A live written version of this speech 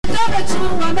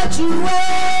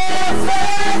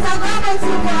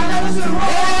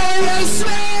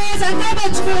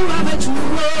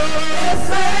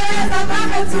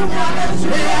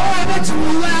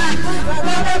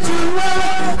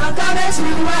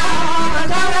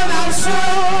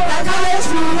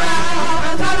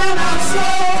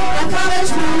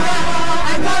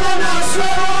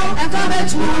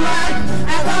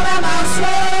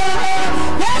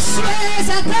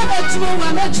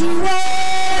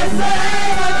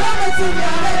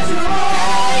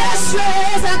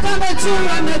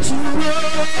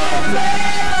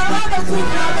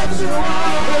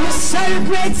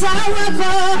Celebrate our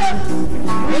God.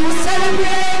 We will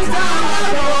celebrate our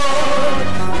God.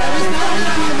 There is no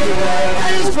limit.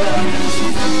 There is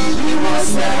provision. We will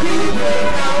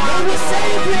celebrate our. We will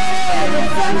celebrate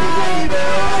our.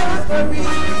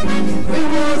 We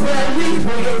will celebrate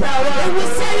our. We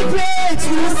will celebrate.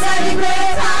 We will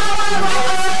celebrate our.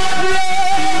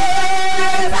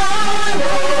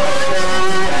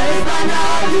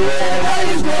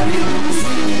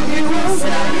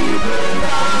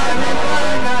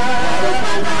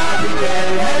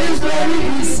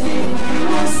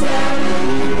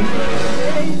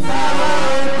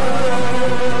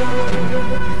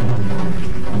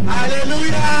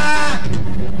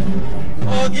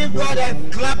 Give God a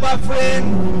clap of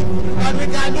friend, but we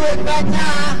can do it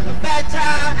better,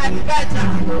 better, and better.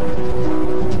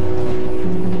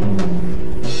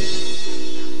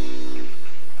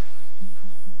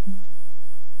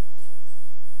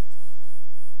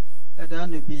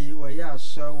 That be where you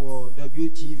saw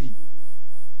WTV.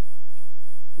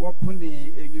 What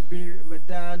pony you be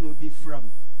Madame will be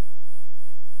from.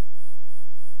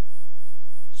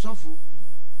 Sofu.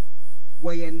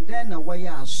 Wayende na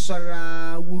waya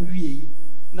asara wuwie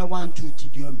na 1-2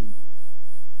 tidiomi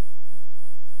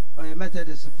oya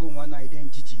Methodist for one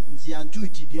identity nti antu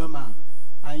tidioma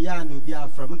anya no bi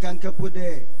afra mkanka po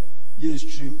de ye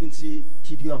stream nti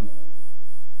tidiom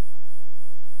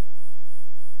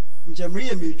njemri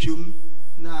ye metwum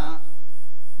na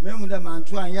mehu da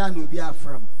mantu anya no bi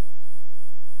afra.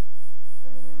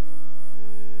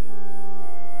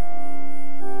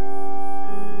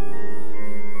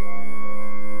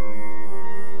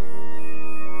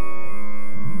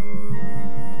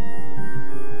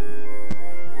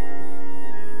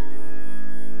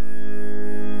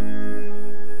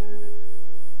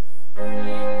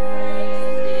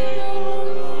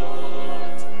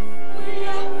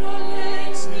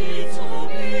 To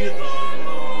be the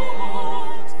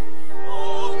Lord,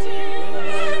 oh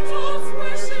dear.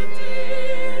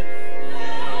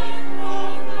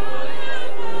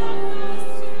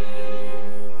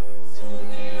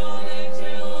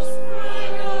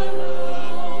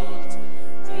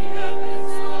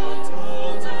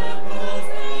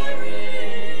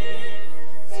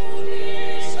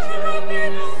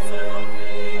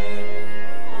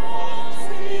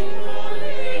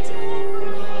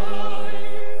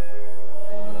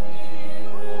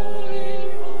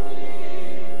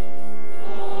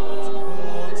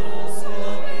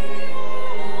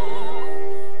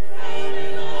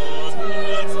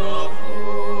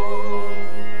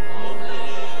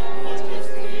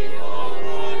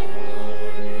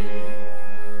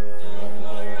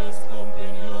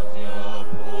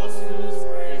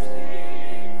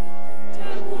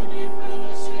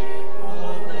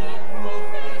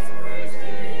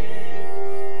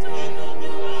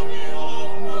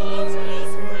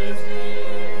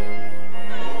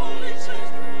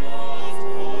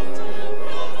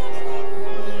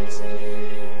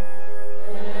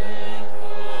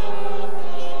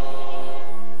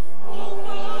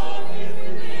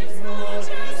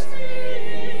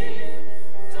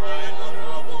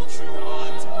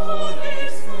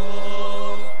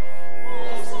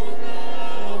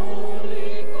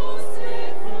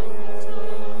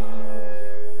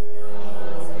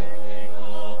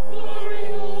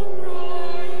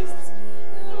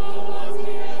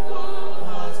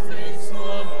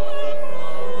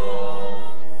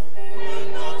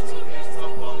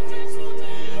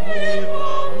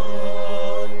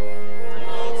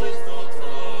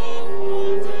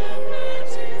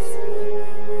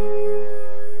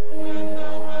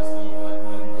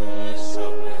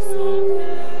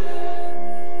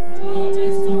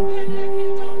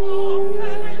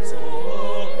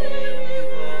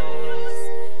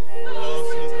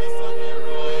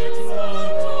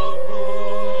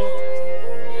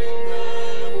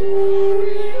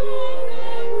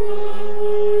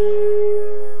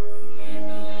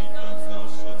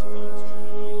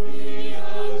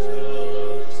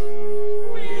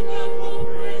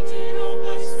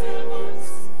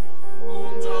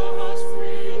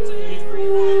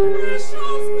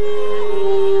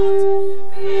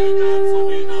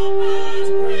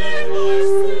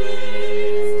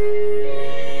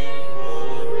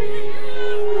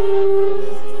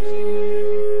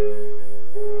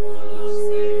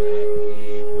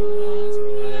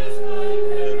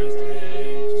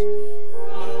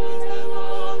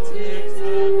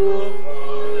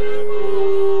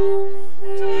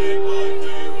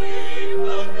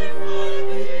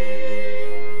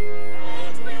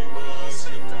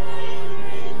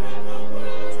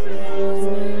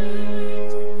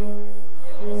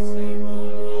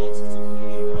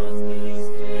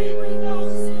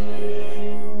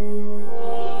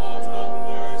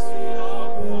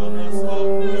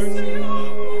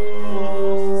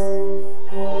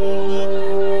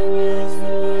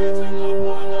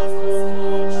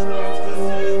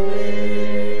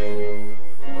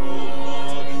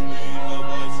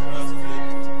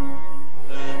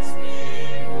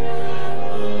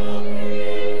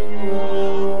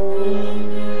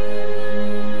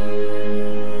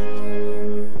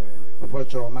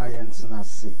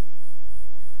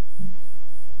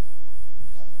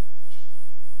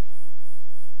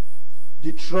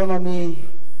 Deuteronomy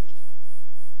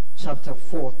chapter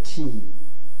 14,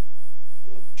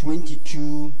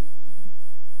 22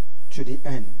 to the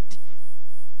end.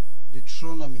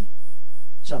 Deuteronomy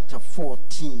chapter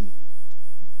 14,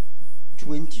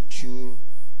 22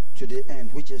 to the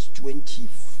end, which is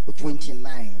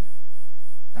 29.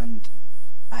 And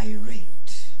I read,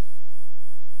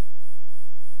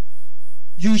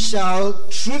 you shall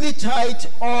truly tithe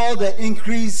all the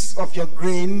increase of your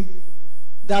grain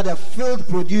that the field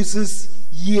produces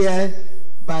year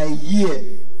by year.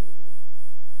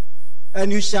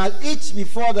 And you shall eat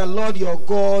before the Lord your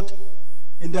God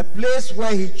in the place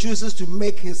where he chooses to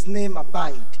make his name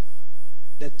abide.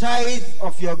 The tithe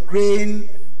of your grain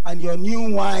and your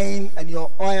new wine and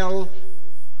your oil,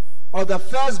 or the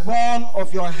firstborn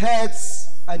of your herds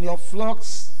and your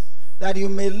flocks, that you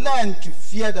may learn to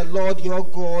fear the Lord your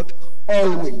God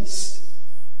always.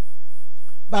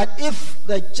 But if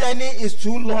the journey is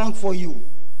too long for you,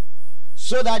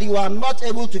 so that you are not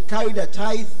able to carry the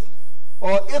tithe,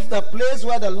 or if the place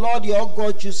where the Lord your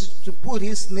God chooses to put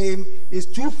his name is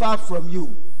too far from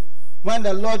you, when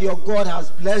the Lord your God has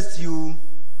blessed you,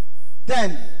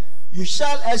 then you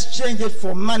shall exchange it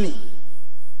for money.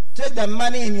 Take the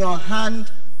money in your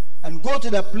hand and go to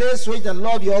the place which the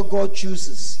Lord your God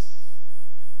chooses.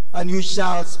 And you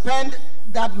shall spend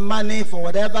that money for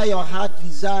whatever your heart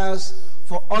desires,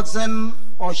 for oxen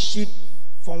or sheep,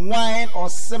 for wine or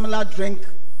similar drink,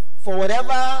 for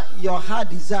whatever your heart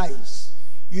desires.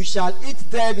 You shall eat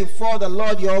there before the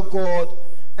Lord your God,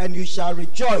 and you shall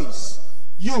rejoice,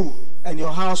 you and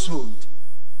your household.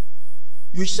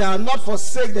 You shall not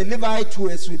forsake the Levite who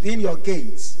is within your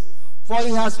gates, for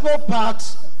he has no part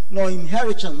nor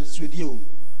inheritance with you.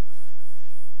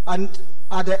 And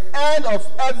at the end of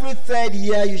every third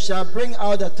year, you shall bring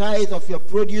out the tithe of your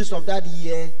produce of that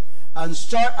year and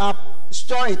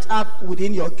store it up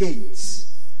within your gates.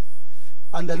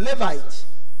 And the Levite,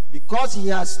 because he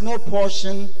has no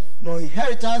portion nor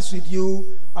inheritance with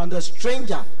you, and the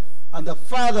stranger and the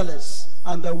fatherless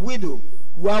and the widow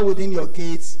who are within your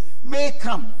gates, may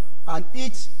come and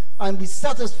eat and be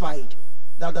satisfied,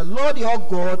 that the Lord your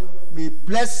God may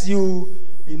bless you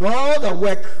in all the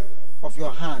work of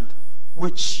your hand,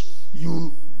 which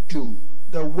you do.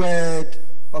 The word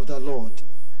of the Lord.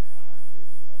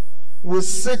 We'll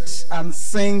sit and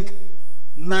sing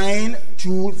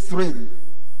 923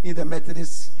 in the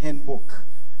Methodist hymn book.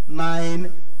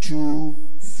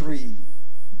 923.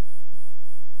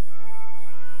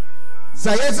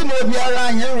 Zayezi no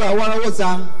biara henra wara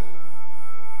woza.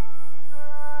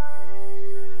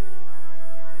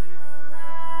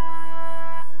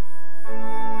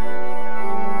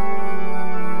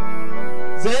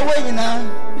 Zewe nyina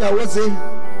ya woze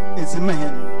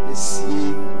ezimehen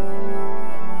esie.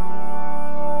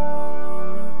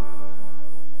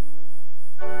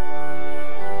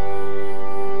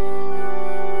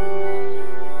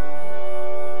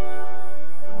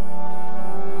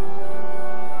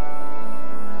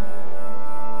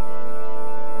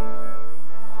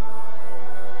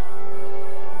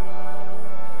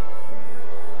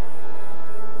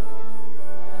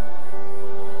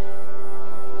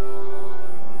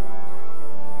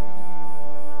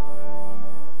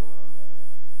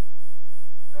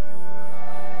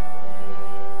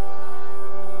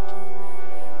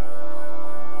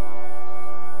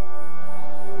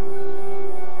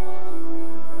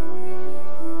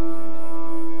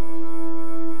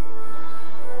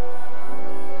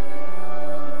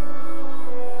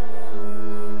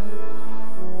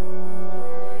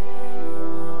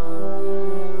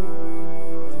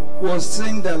 We'll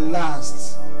sing the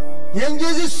last.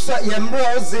 Yenjezi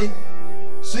yembrozi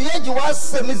suyeji wa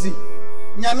semizi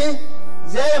nyame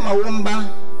zeye mawumba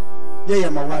yeye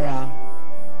mawara.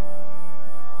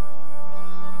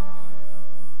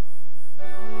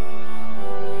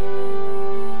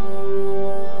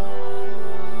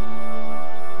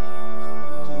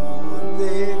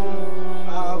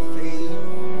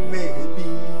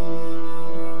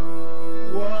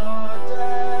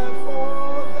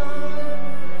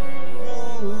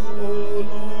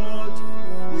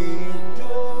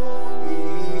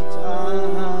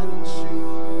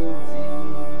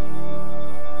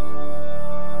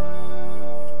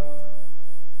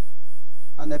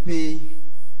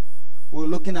 We're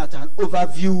looking at an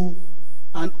overview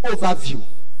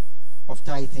of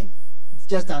tithing. It's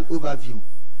just an overview.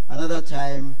 Another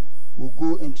time we'll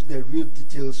go into the real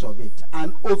details of it.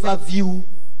 An overview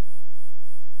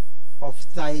of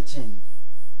tithing.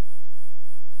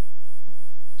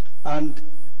 And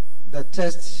the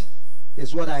text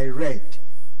is what I read.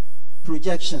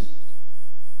 Projection.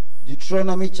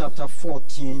 Deuteronomy chapter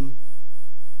 14,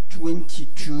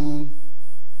 22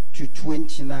 to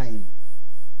 29.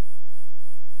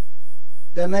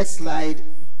 The next slide.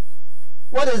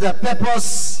 What is the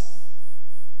purpose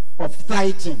of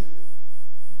tithing?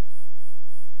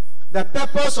 The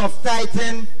purpose of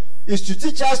tithing is to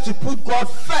teach us to put God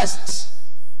first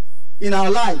in our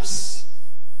lives,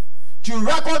 to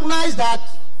recognize that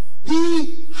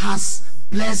He has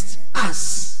blessed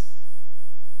us.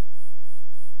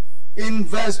 In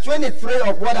verse 23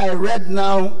 of what I read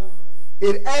now,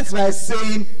 it ends by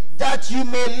saying that you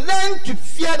may learn to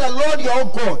fear the Lord your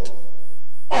God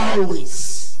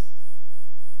always.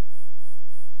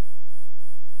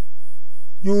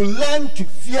 You learn to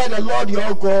fear the Lord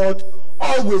your God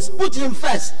always. Put Him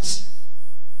first.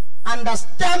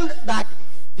 Understand that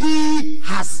He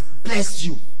has blessed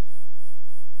you.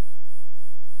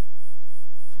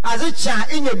 As a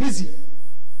child in your busy,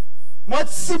 what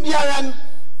Sibiaran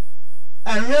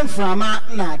and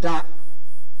Renframa Nada.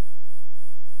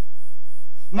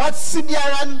 What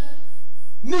Sibiaran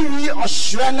Miri or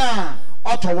Shrana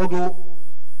Otowodo.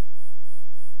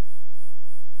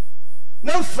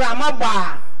 No frama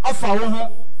ba of our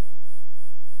home.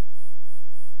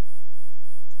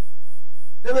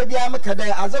 There will be a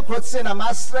Makade as a quote saying a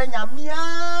master,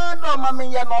 Mia, no mammy,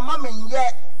 no mammy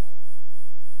yet.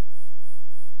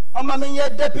 Oh, mammy,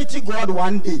 yet deputy God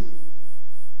one day.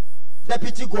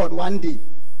 Deputy God one day.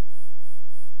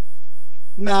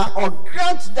 Now, or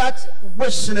grant that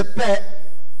wish in a pair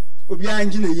will be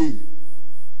engineer.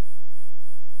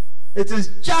 It is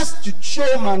just to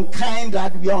show mankind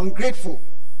that we are ungrateful.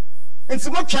 In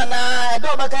Simochana, I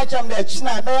don't catch them the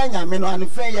China, Benjamin, and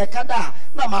Fair Kada.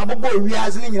 No, my boy, we are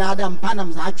in Adam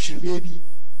Panam's action, baby.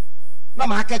 No,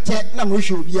 my cat, no, we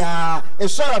should be a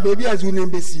sort of baby as we name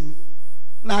the scene.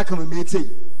 Now, come and meet it.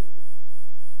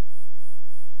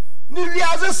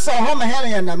 Niviaza saw home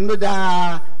and I'm no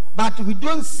da, but we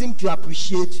don't seem to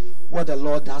appreciate what the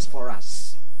Lord does for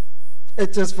us.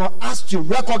 It is for us to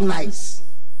recognize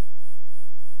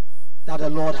that the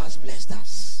Lord has blessed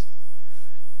us.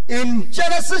 In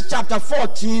Genesis chapter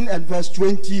 14 and verse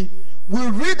 20, we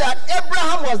read that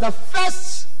Abraham was the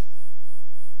first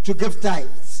to give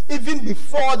tithes, even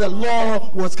before the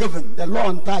law was given. The law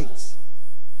on tithes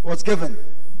was given.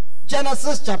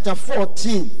 Genesis chapter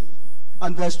 14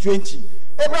 and verse 20.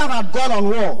 Abraham had gone on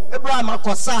war. Abraham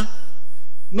akosa.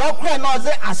 No cry no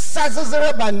ze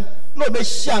asazereban no be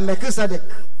shia Melchizedek.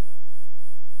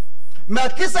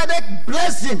 Melchizedek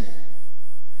blessed him.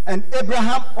 And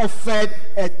Abraham offered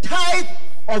a tithe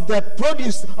of the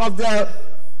produce of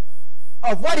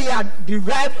what he had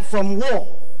derived from war.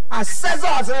 As Caesar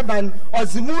Azerban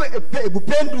Ozimu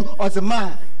Ebupendu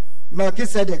Ozema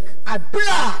Melchizedek.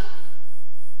 Abra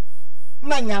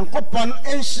na Nyankopon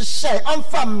enhyehyɛ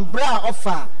ɔmfam bra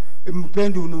ɔfa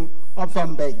Ebupendu no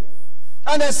ɔmfam bɛn.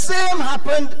 And the same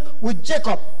happened with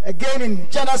Jacob again in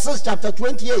Genesis chapter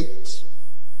 28.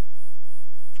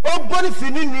 Ogboni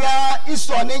fininia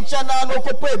iso nenchana no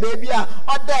kopo baby a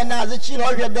oda na azichi no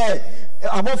hwe there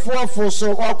abofo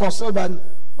so okoso ban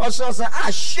also say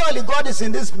surely God is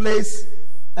in this place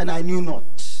and I knew not.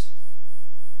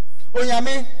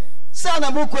 Onyame say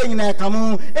na mu ko nyina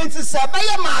kamu enti say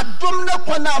baye ma dom na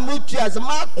kona mutu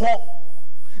azema ko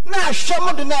na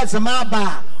ahwe do na azema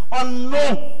ba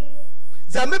onno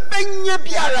zame benye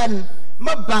biaran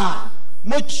maba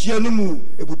I'll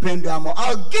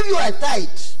give you a tithe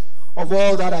of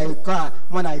all that I require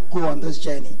when I go on this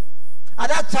journey. At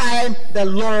that time, the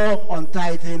law on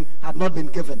tithing had not been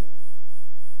given.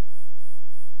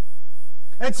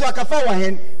 And so it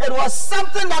was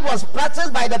something that was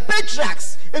practiced by the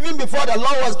patriarchs even before the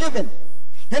law was given.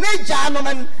 And a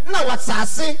gentleman, now what's I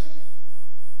say?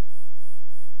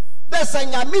 There's a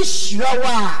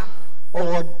Yamishrawa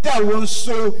or that one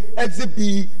so as it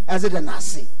be as it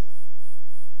nasi.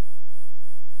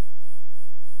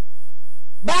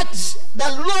 But the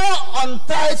law on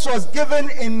tithes was given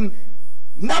in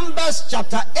Numbers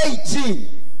chapter 18.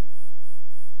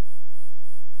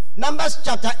 Numbers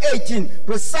chapter 18,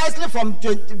 precisely from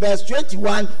verse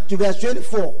 21 to verse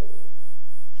 24.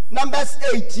 Numbers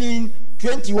 18,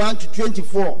 21 to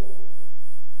 24.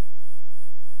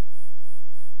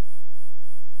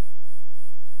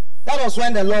 That was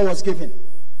when the law was given.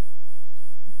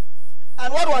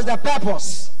 And what was the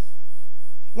purpose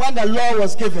when the law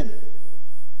was given?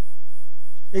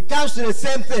 It comes to the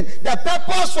same thing. The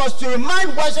purpose was to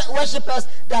remind worshippers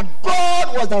that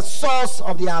God was the source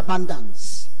of their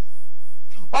abundance.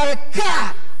 Or a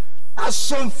car, as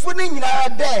some footing in our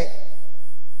day,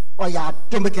 or ya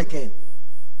domekeke.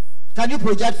 Can you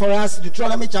project for us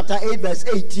Deuteronomy chapter 8, verse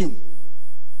 18?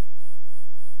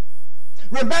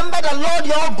 Remember the Lord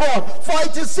your God, for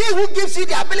it is He who gives you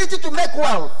the ability to make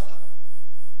wealth,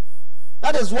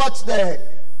 That is what the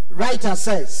writer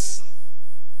says.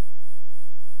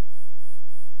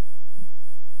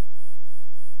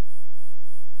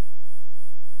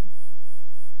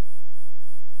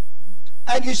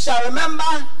 And you shall remember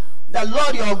the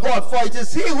Lord your God, for it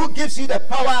is he who gives you the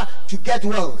power to get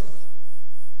wealth.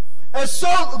 And so,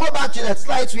 go back to the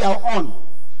slides we are on.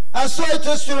 And so it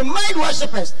was to remind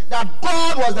worshippers that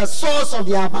God was the source of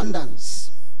their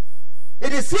abundance.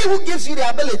 It is he who gives you the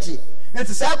ability. And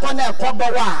to say,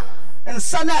 and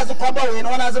sana as a kobo in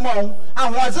one as a mong,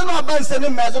 and was no benson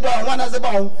in Mesodo and one as a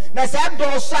bone. Now, said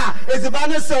Dosa is the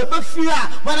banner so before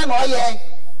one and all ye.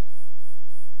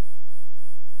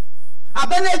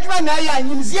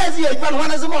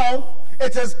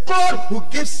 It is God who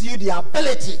gives you the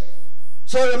ability.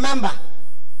 So remember,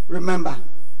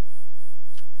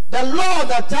 the law of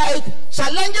the tithe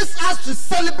challenges us to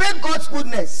celebrate God's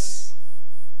goodness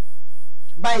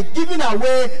by giving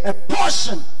away a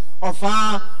portion of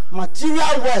our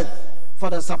material wealth for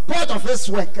the support of his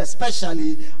work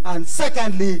especially, and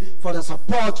secondly for the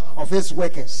support of his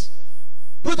workers.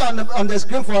 Put on the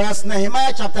screen for us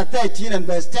Nehemiah chapter 13 and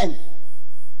verse 10.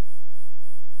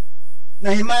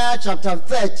 Nehemiah chapter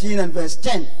 13 and verse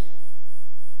 10.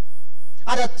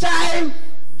 At a time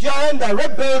during the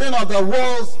rebuilding of the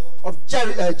walls of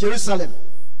Jerusalem,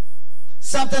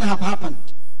 something had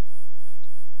happened.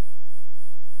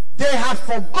 They had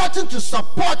forgotten to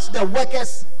support the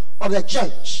workers of the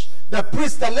church, the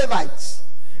priests, the Levites.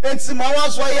 And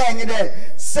Simawas were young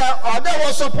there. So, there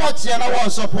was support here, and I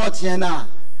was support here now.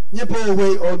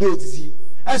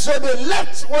 And so they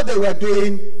left what they were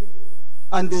doing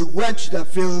and they went to the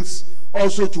fields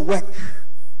also to work.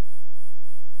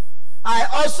 I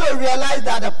also realized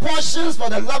that the portions for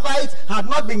the Levites had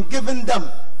not been given them.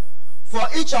 For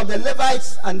each of the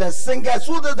Levites and the singers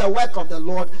who did the work of the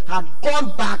Lord had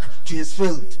gone back to his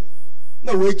field.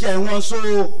 No way,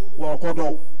 so walk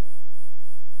on.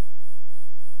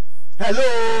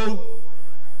 Hello.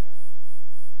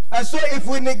 And so if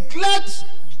we neglect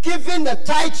giving the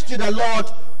tithe to the Lord,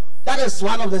 that is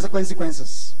one of the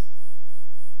consequences.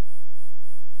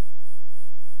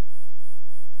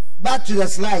 Back to the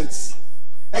slides.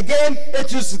 Again,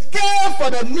 it is care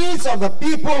for the needs of the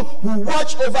people who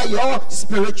watch over your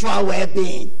spiritual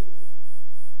well-being.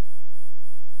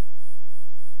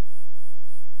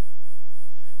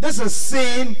 This is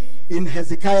seen in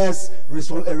Hezekiah's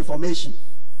reformation.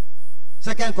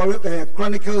 2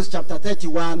 Chronicles chapter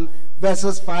 31,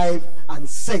 verses 5 and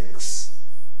 6.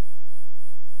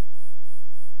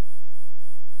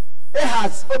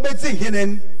 Ahaz obedi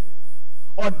hinin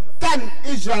or done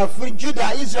Israel for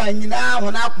Judah, Israel nyina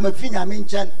when up mafinya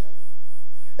menchen.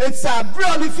 It's a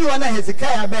brown if you want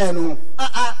Hezekiah benu.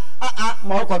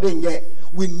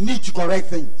 We need to correct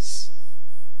things.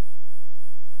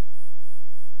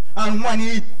 And when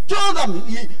he told them,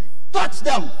 he taught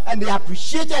them, and they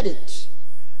appreciated it.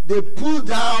 They pulled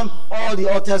down all the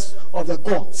altars of the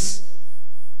gods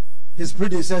his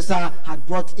predecessor had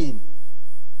brought in.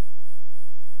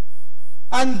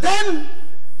 And then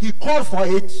he called for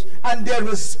it, and they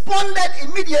responded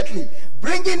immediately,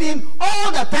 bringing in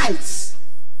all the tithes,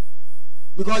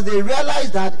 because they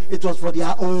realized that it was for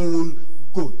their own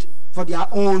good, for their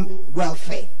own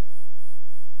welfare.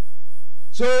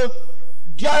 So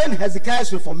during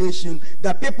Hezekiah's reformation,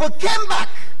 the people came back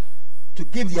to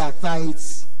give their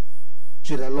tithes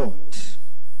to the Lord.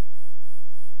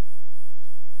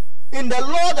 In the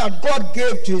law that God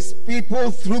gave to his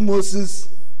people through Moses,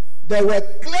 there were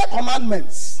clear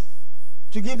commandments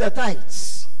to give the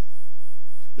tithes.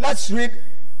 Let's read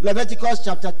Leviticus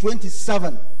chapter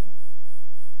 27,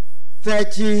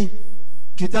 30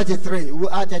 to 33.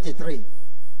 We'll add 33.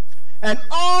 And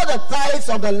all the tithes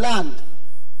of the land,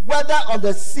 whether of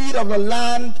the seed of the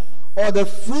land or the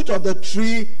fruit of the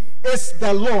tree, is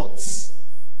the Lord's.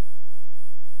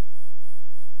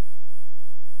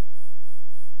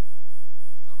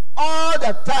 All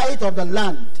the tithe of the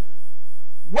land,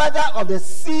 whether of the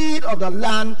seed of the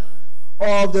land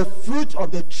or of the fruit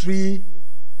of the tree,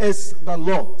 is the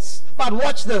Lord's. But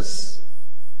watch this.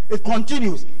 It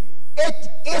continues. It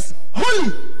is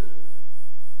holy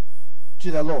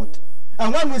to the Lord.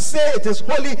 And when we say it is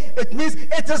holy, it means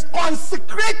it is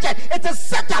consecrated. It is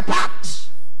set apart.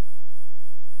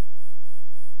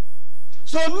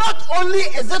 So not only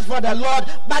is it for the Lord,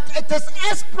 but it is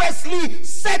expressly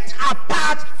set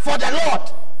apart for the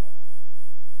Lord.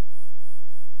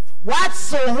 What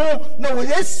so no we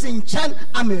sinchan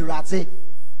amirate.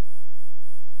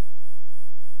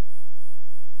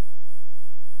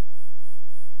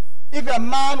 If a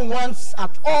man wants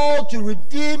at all to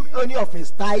redeem any of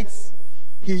his tithes,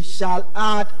 he shall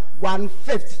add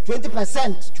 1/5,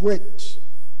 20% to it.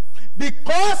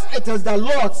 Because it is the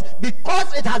Lord's,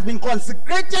 because it has been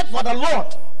consecrated for the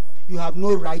Lord, you have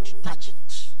no right to touch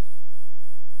it.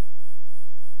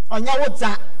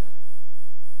 Onyawoza.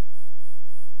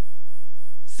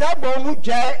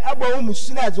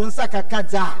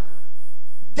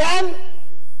 Then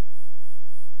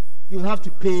you have to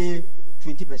pay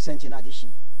 20% in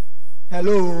addition.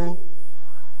 Hello.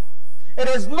 It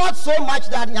is not so much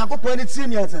that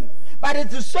but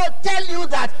it is so tell you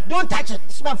that don't touch it.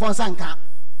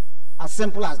 As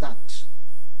simple as that.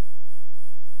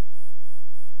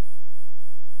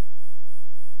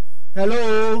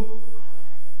 Hello.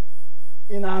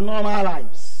 In our normal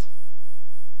lives,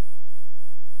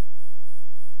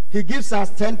 he gives us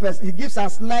 10%, he gives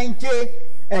us 90,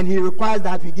 and he requires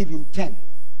that we give him 10.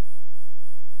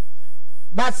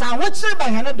 But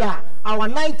our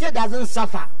 90 doesn't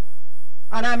suffer.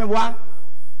 And I'm what?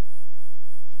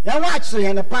 You watch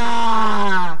the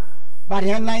pa, but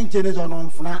your 90 is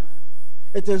on.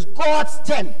 It is God's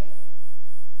 10.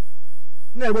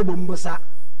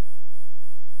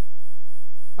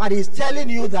 But he's telling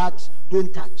you that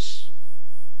don't touch.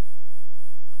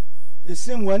 The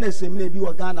same when they say maybe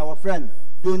we're Ghana, our friend,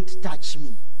 don't touch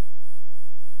me.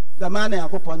 The man it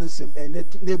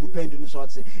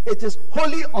is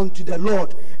holy unto the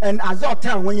Lord. And as I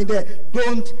tell when you're there,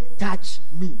 don't touch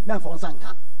me. The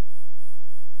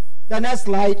next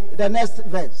slide, the next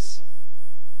verse.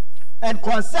 And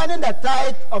concerning the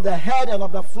tithe of the head and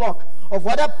of the flock, of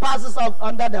whatever passes out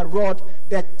under the rod,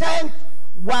 the 10th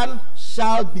one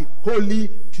shall be holy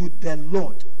to the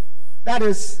Lord. That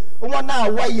is one now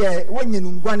when you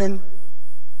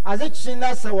as it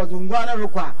Chinasa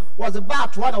was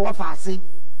about 1 hour fasting.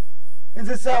 And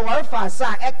they say, what if I say,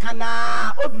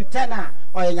 Ekana, Odutena,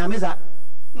 or Yamiza?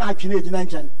 Not Chinese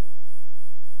mention.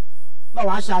 No,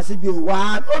 I shall see you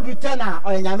one, Odutena,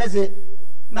 or Yamizi,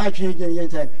 not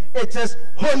Chinese. It is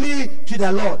holy to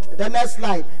the Lord. The next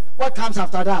slide. What comes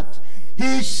after that?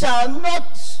 He shall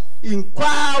not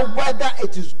inquire whether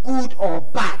it is good or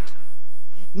bad,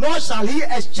 nor shall he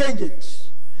exchange it.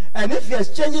 And if he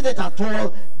exchanges it at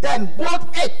all, then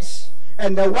both it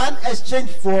and the one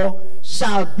exchanged for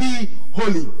shall be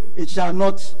holy. It shall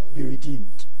not be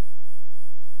redeemed.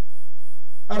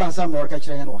 That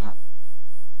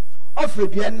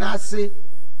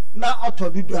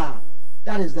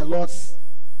is the Lord's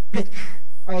pick.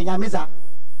 But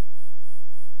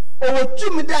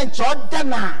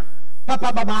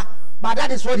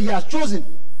that is what he has chosen.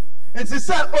 And he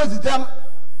said, them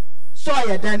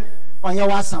so then on your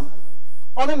wasam.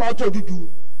 On an auto do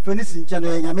finishing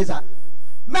channel Yamiza.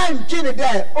 Man, Jenny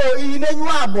there, oh, in a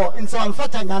new in some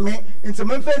fatangame, in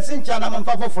some fencing channel and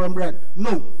papa from bread.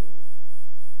 No.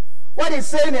 What he's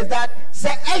saying is that, say,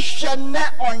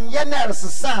 Ashana on Yenner's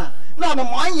son. No, no,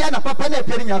 one yana papa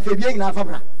penny of Fabian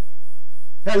Fabra.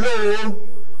 Hello.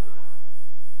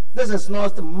 This is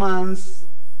not man's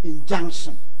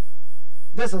injunction.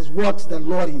 This is what the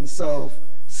Lord himself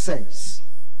says.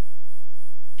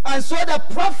 And so the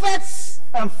prophets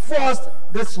enforced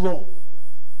this law.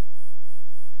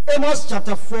 Amos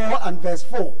chapter 4 and verse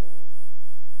 4.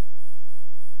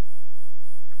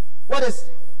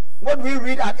 What we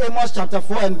read at Amos chapter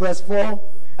 4 and verse 4,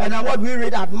 and then what we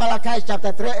read at Malachi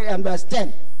chapter 3 and verse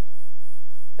 10.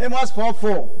 Amos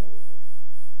 4:4.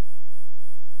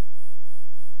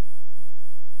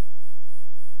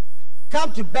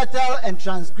 Come to Bethel and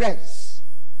transgress.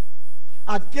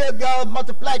 At Gilgal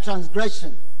multiply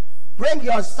transgression. Bring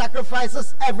your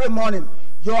sacrifices every morning,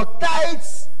 your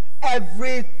tithes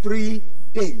every 3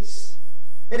 days.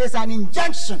 It is an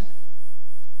injunction.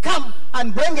 Come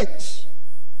and bring it.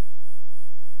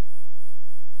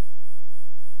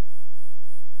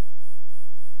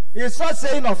 He is not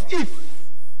saying of if.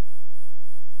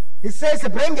 He says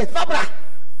bring it. Fabra.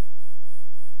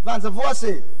 Vance voice.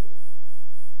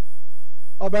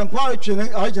 Or Bempo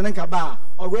original Kaba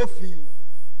or Rofi.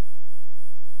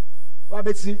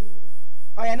 Wabetsi.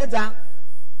 Or Yaneta.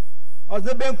 Or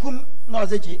the Benkum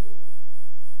Nozeji.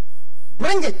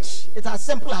 Bring it. It's as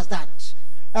simple as that.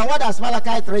 And what does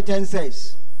Malachi 3:10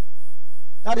 says?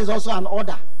 That is also an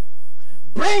order.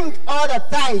 Bring all the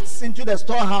tithes into the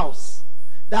storehouse,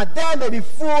 that there may be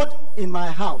food in my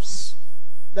house.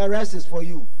 The rest is for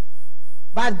you.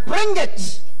 But bring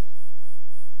it.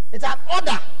 It's an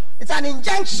order. It's an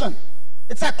injunction.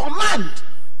 It's a command.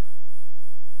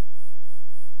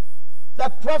 The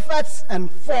prophets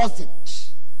enforced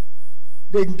it.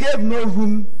 They gave no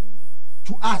room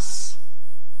to us.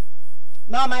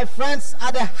 Now, my friends,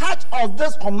 at the heart of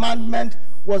this commandment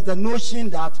was the notion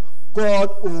that God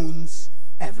owns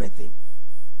everything.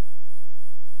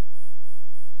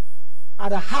 At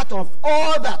the heart of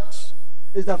all that,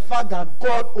 is the fact that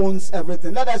God owns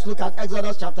everything. Let us look at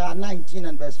Exodus chapter 19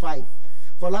 and verse 5.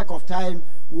 For lack of time,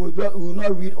 we will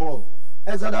not read all.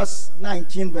 Exodus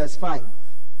 19 verse 5.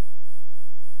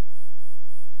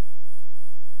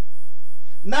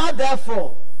 Now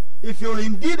therefore, if you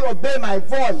indeed obey my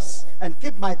voice and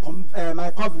keep my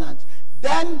covenant,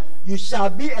 then you shall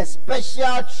be a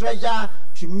special treasure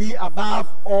to me above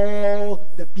all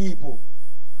the people.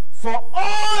 For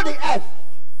all the earth,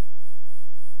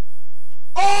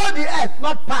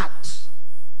 not part,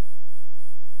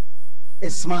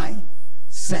 is mine,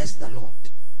 says the Lord.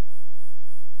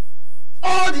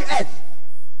 All the earth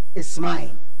is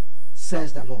mine,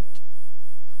 says the Lord.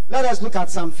 Let us look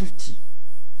at Psalm 50.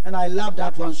 And I love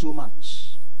that one so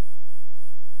much.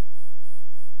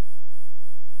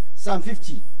 Psalm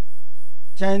 50,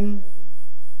 10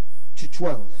 to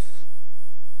 12.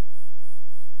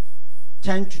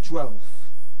 10 to 12.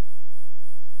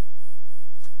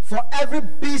 For every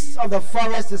beast of the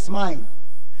forest is mine,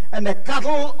 and the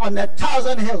cattle on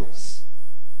 1,000 hills.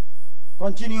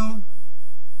 Continue.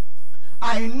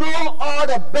 I know all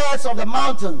the birds of the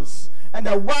mountains, and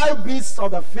the wild beasts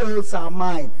of the fields are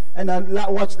mine. And then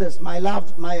watch this,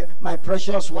 my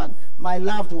precious one, my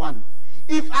loved one.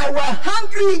 If I were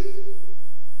hungry,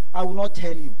 I will not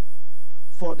tell you,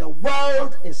 for the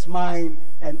world is mine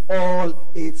and all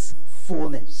its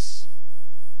fullness.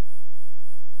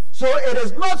 So it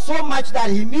is not so much that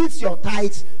he needs your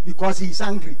tithes because he is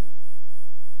hungry.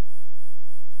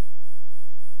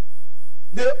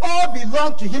 They all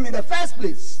belong to him in the first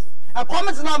place. A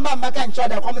comment number, I can show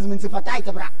the comments means for tithe.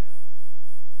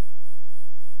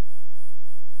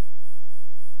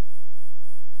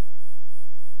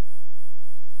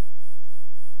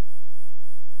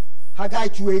 Haggai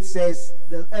 2:8 says,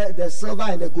 the silver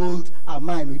and the gold are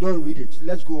mine. We don't read it.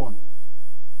 Let's go on.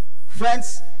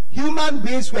 Friends, human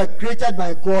beings were created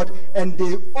by God and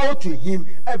they owe to him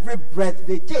every breath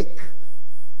they take.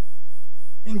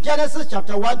 In Genesis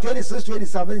chapter 1, 26,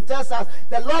 27, it tells us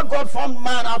the Lord God formed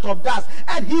man out of dust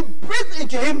and he breathed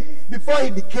into him before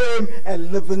he became a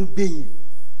living being.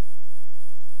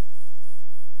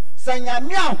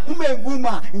 Sanyamia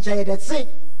humenguma nchaye that's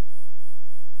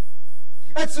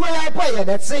it's where I pay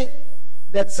that's it.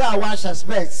 That's how I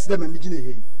suspect them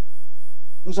immediately.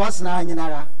 That's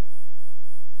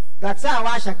how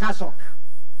I shall cassock.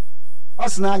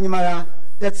 Osna Nimara.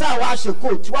 That's how I shall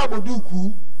coach.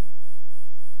 Wabuduku.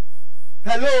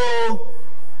 Hello.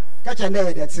 Catch an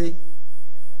air, that's it.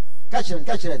 Catch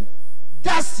it.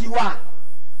 Just you are.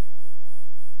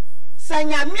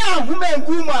 Sanyamia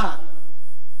Humenguma.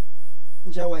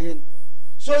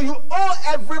 So you owe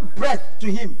every breath to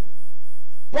him.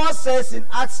 Paul says in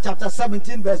Acts chapter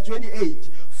 17 verse 28,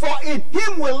 for in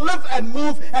him we live and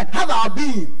move and have our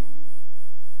being.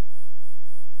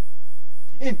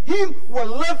 In him we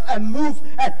live and move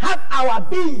and have our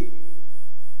being.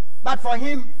 But for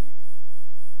him,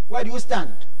 where do you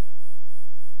stand?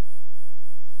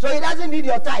 So he doesn't need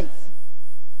your tithe.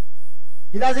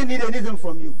 He doesn't need anything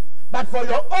from you. But for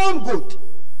your own good,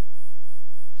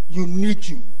 you need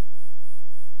to.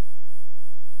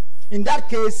 In that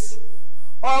case,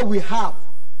 all we have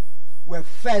were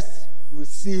first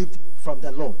received from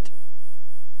the Lord.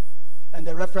 And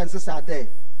the references are there.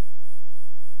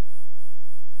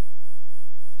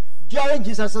 During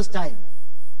Jesus' time,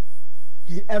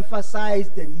 he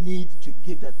emphasized the need to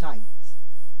give the tithes.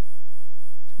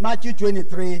 Matthew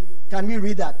 23, can we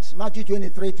read that? Matthew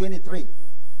 23, 23.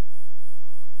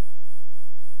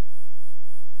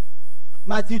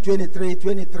 Matthew 23,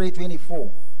 23,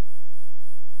 24.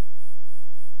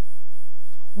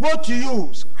 Woe to you,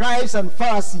 scribes and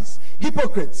Pharisees,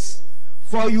 hypocrites,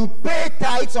 for you pay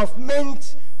tithes of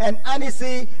mint and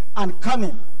aniseed and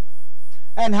cumin,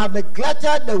 and have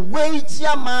neglected the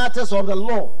weightier matters of the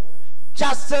law,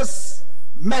 justice,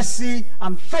 mercy,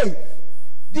 and faith.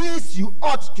 These you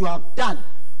ought to have done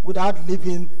without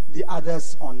leaving the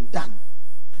others undone.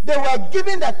 They were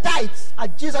giving the tithes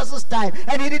at Jesus' time,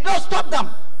 and he did not stop them.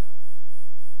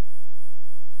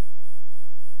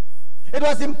 It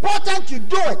was important to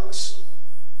do it.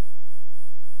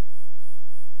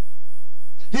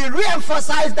 He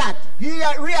re-emphasized that. He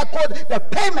re-echoed the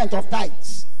payment of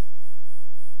tithes.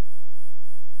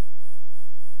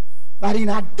 But in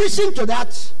addition to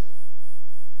that,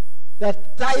 the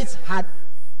tithes had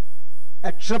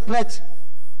a triplet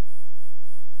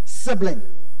sibling,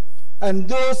 and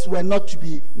those were not to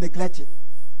be neglected: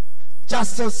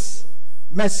 justice,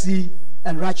 mercy,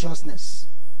 and righteousness.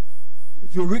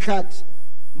 If you look at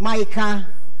Micah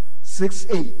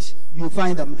 6:8, you'll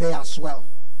find them there as well.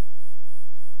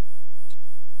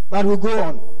 But we'll go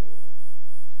on.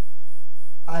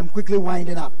 I'm quickly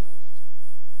winding up.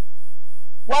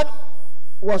 What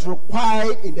was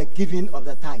required in the giving of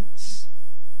the tithes?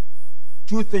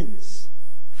 Two things: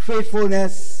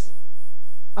 faithfulness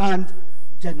and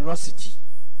generosity.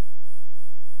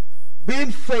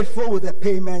 Being faithful with the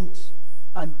payment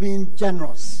and being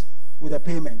generous with the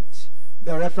payment.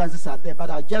 The references are there, but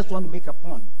I just want to make a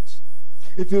point.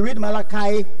 If you read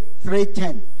Malachi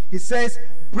 3:10, he says,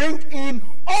 bring in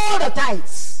all the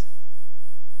tithes.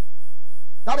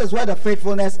 That is where the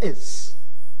faithfulness is.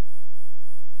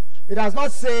 It does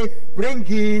not say bring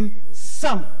in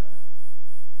some,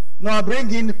 nor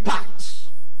bring in part.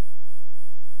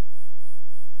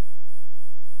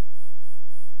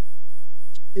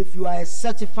 If you are a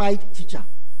certified teacher,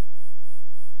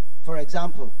 for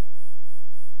example,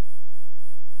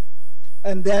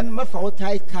 and then my for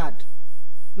tithe card,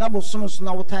 now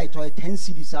now tithe or 10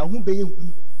 CDs, I won't be.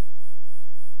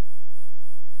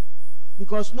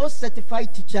 Because no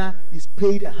certified teacher is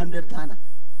paid 100 Ghana.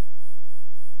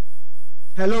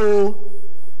 Hello?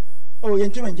 Oh,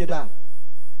 Yentu.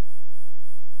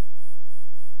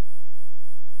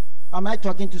 Am I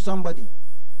talking to somebody?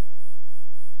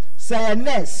 Say a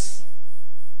nurse,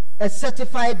 a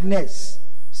certified nurse,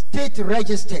 state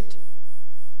registered,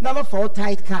 number for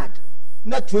tithe card,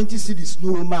 not 20 CDs,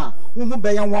 no ma,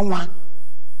 one.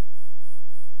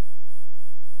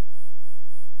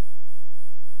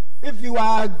 If you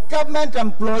are a government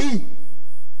employee,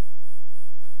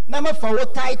 number for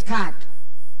tithe card,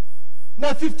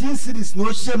 not 15 CDs,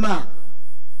 no shema.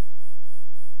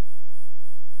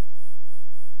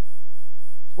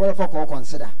 What if I call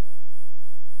consider?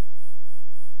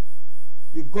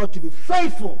 You've got to be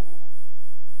faithful.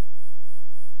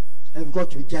 And you've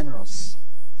got to be generous.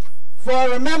 For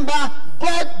remember,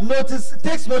 God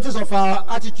takes notice of our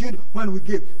attitude when we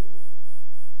give.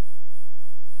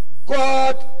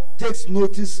 God takes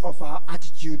notice of our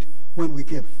attitude when we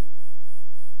give.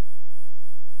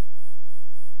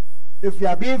 If we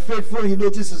are being faithful, he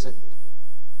notices it.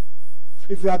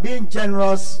 If we are being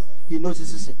generous, he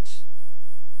notices it.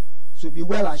 So be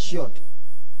well assured.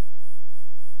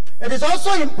 It is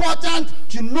also important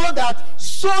to know that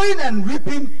sowing and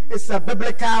reaping is a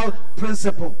biblical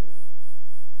principle.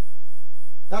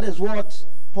 That is what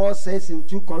Paul says in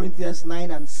 2 Corinthians 9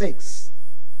 and 6.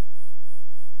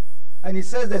 And he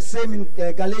says the same in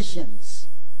Galatians.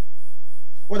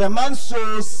 What a man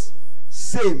sows,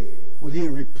 same will he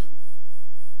reap.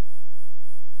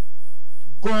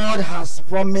 God has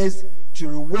promised to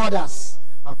reward us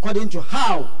according to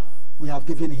how we have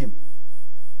given him.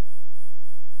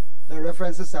 The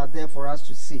references are there for us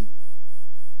to see.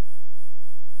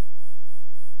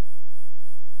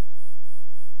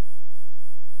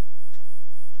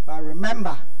 But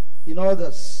remember, in all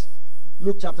this,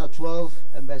 Luke chapter 12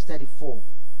 and verse 34,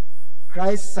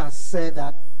 Christ has said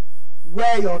that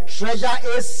where your treasure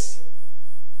is,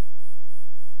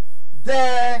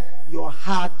 there your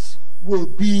heart will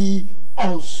be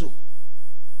also.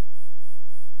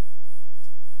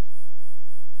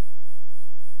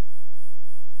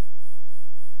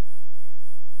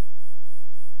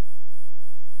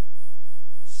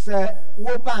 Sir,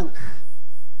 wo bank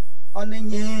on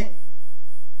any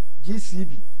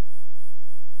GCB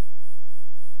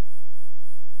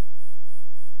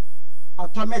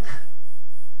Atomic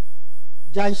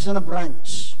Junction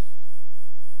branch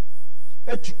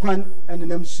Etukwan and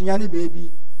Nemsunyani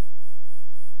baby.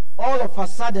 All of a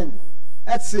sudden,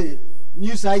 that's a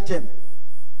news item.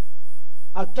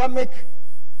 Atomic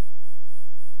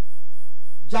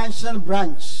Junction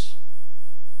branch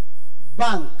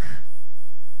bank.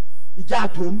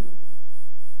 Ijatum.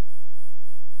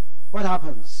 What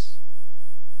happens?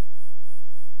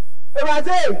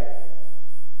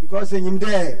 Because in him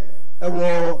there, a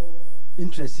war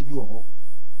interest you.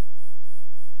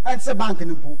 And it's a bank in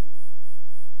the book.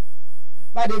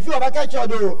 But if you have a catch or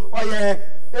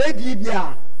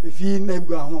yeah, if you never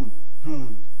go home,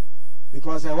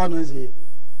 because I want to say,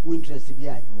 we interest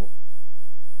behind you.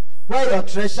 Where your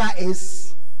treasure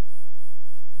is,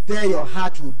 there your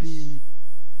heart will be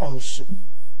also.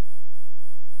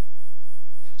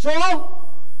 So,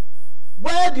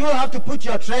 where do you have to put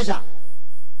your treasure?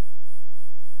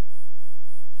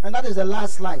 And that is the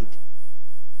last slide.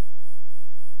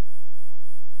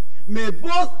 May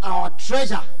both our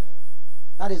treasure,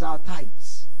 that is our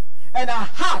tithes, and our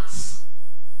hearts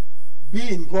be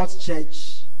in God's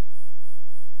church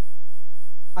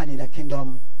and in the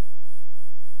kingdom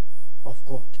of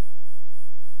God.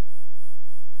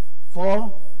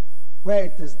 For where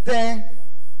it is there,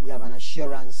 we have an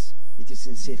assurance it is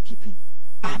in safekeeping.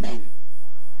 Amen.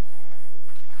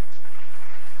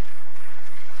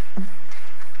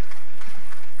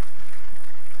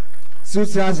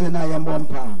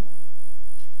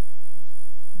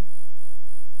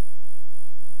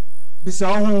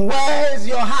 Where is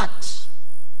your heart?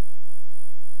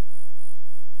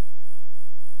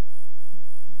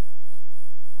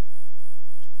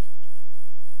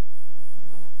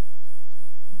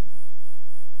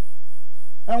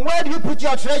 And where do you put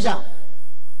your treasure?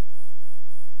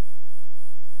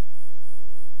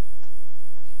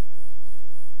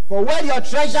 For where your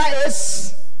treasure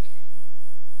is,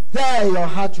 there your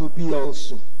heart will be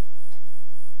also.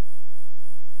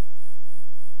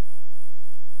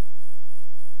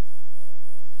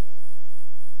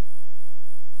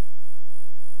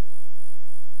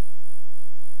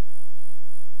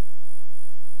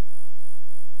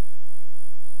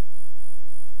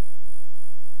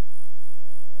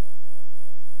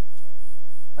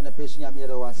 Person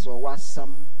yamira was so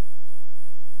wasam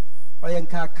oyen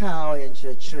kaka oyen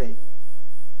chire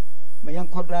me yan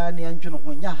kodra ne antwe no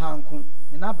ho nya hanko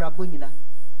ne na brabo nyina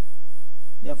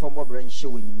ne fom bobra nhye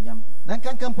wonyim nyam na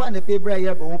kankan pa na pebra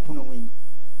ye ba wopuno wen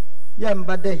ye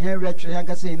mba de henry atwe han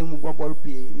kase ne mu bobor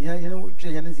pii ye ne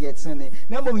twe ye ne ze yetsene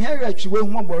na mo henry atwe we hu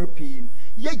bobor pii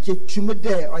ye getwum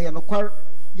de oyen no kwar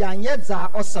ya nye za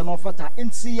osa no fata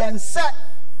nti ye nse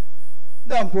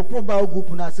da mpopo ba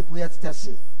ogupu na asipo ye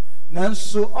tetase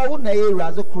nanso owo na ye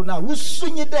razo kro na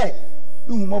wusunyi de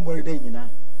ihumobore de nyina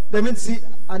dem nti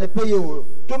anepaye o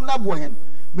tom na bohen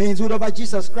means we over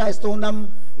Jesus Christ onam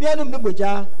ne anum ne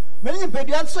boja me ne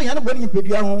pedua nso ye ne bo ne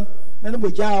pedua ho na ne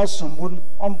boja osombo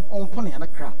onpo ne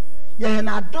kra ye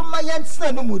na adoma ye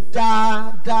ntsena no mu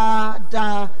da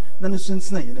na no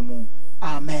suntsena ye ne mu.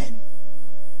 Amen.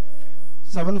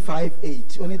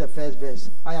 758, only the first verse.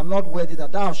 I am not worthy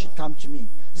that thou should come to me.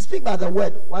 Speak by the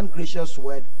word, one gracious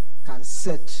word can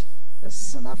set the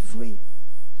sinner free.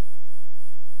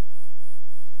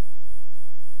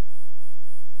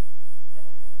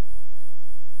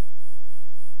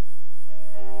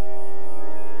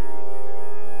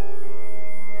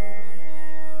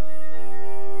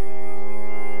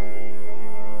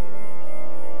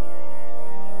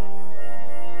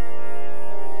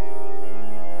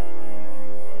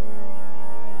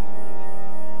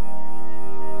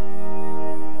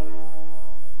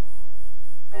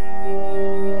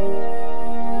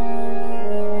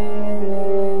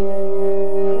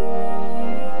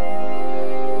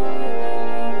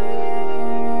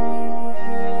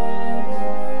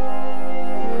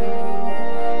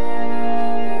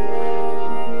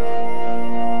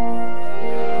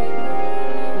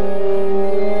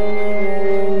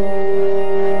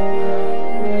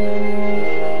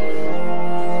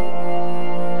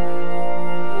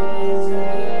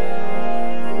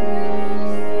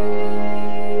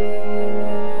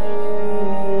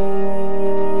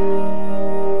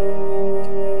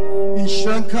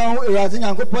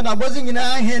 Yankopon abozi nyina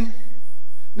hen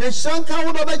ne shanka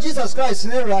wo do ba Jesus Christ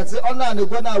ne raze ona ne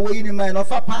gwa na awoyi ni man no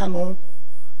fa pan no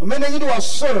omene yi do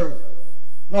sir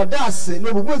no dase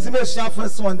no bubuzi me sha fa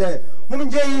so nde hum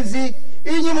nje yizi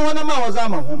inyi mo na ma woza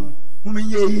ma hum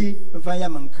nye yi mfa ya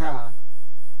manka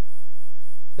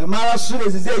the mara sure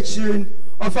is ze chirin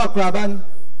ofa kraban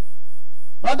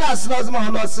no dase no zema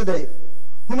ho no se de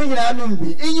hum nyina anu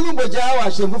bi inyi mo boja wa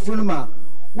hye fufuru ma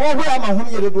wo ho ya ma hum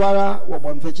ye do ara wo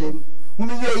bon fechem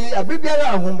Humiye abibiara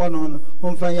ahombo no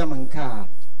homfanya manka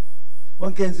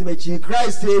one kenzi mechi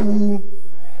Christ ewu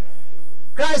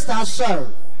Christ asar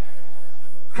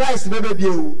Christ bebe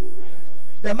biewu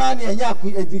the man enya ku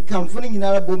edikamfo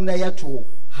nyinara bom na yato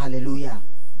hallelujah.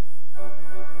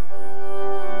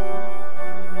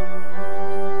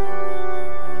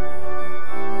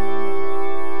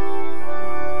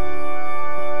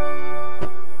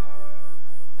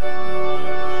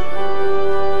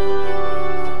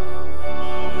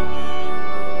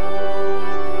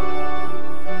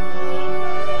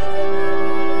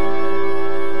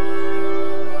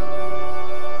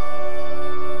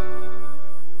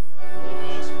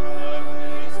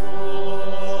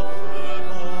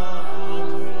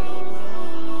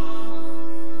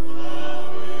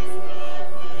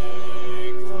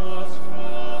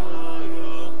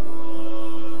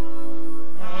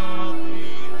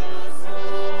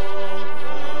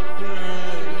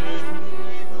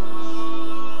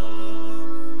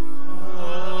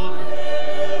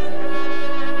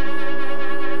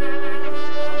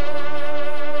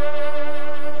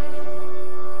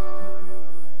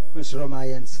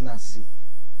 Nasi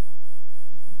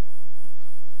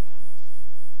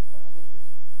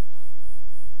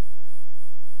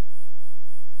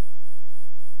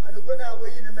I don't go now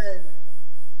way in the man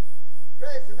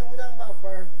Christ no down by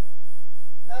far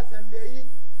na some day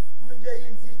munje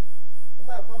yinti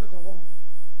uma promise on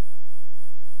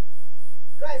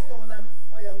Christ no nam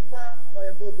oyampa no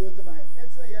yebodo to my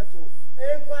it's na yato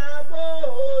enkwa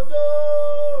bodo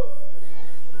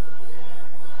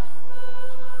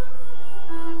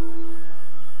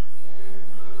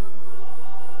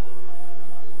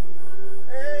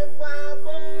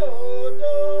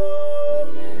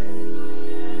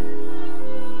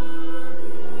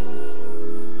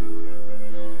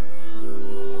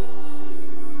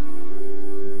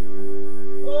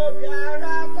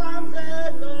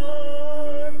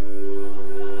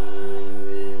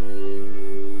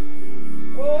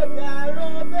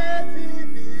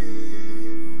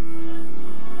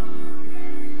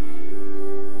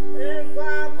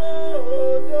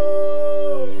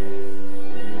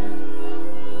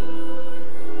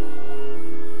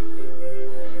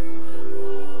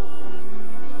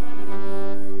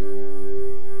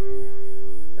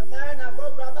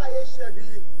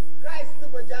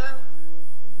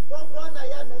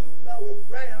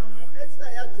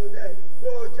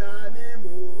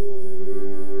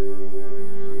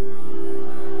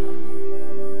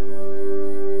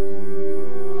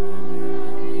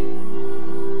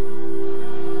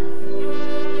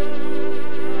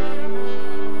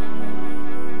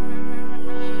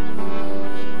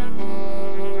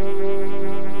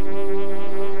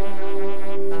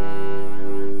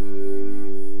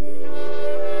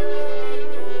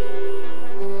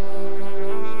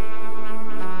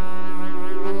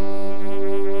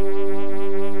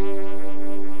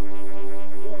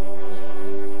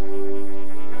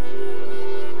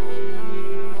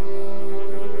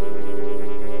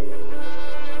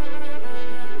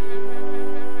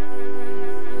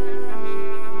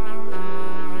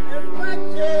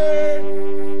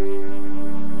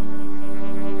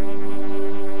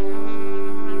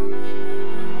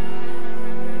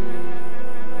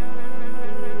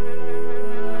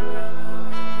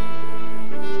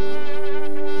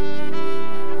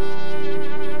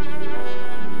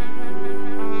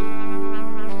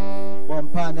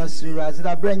nyina siri ase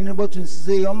da bra nyina botu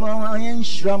nse omo anye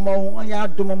nhiramo anye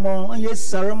adomomo anye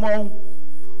saremo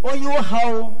onye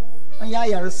ohaw anye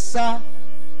ayarsa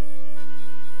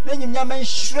na nyimnya men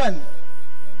hyiren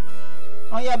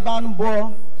anye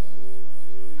banbo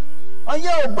anye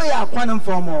ogbe akwan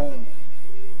mfomo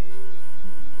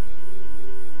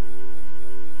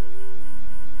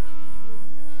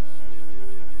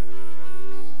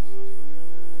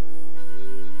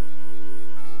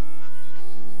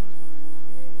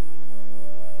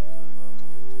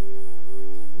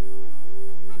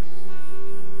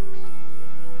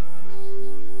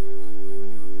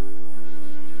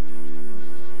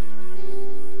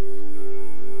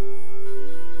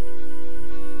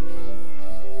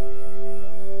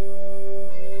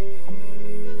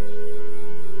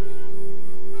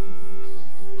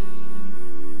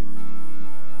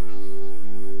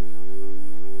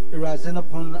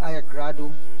Razenapon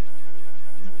ayakrado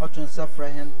otun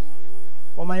safrahen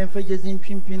o mayen fagezin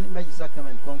pimpin meji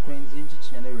sacrament concurrency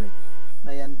nchichianere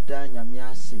na yanda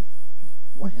nyamiase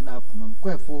wo hena akomam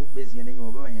kwefo bezien enyo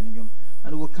oba hena nyom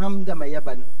and will come down my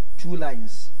yaban 2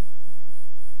 lines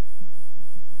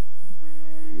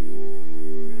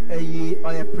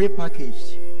a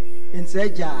pre-packaged in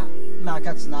seja na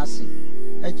akatsnase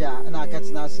eja na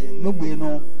akatsnase no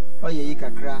bueno oye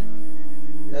kakra.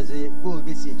 As a bull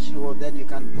gets a chill, then you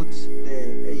can put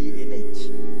the A in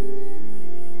it.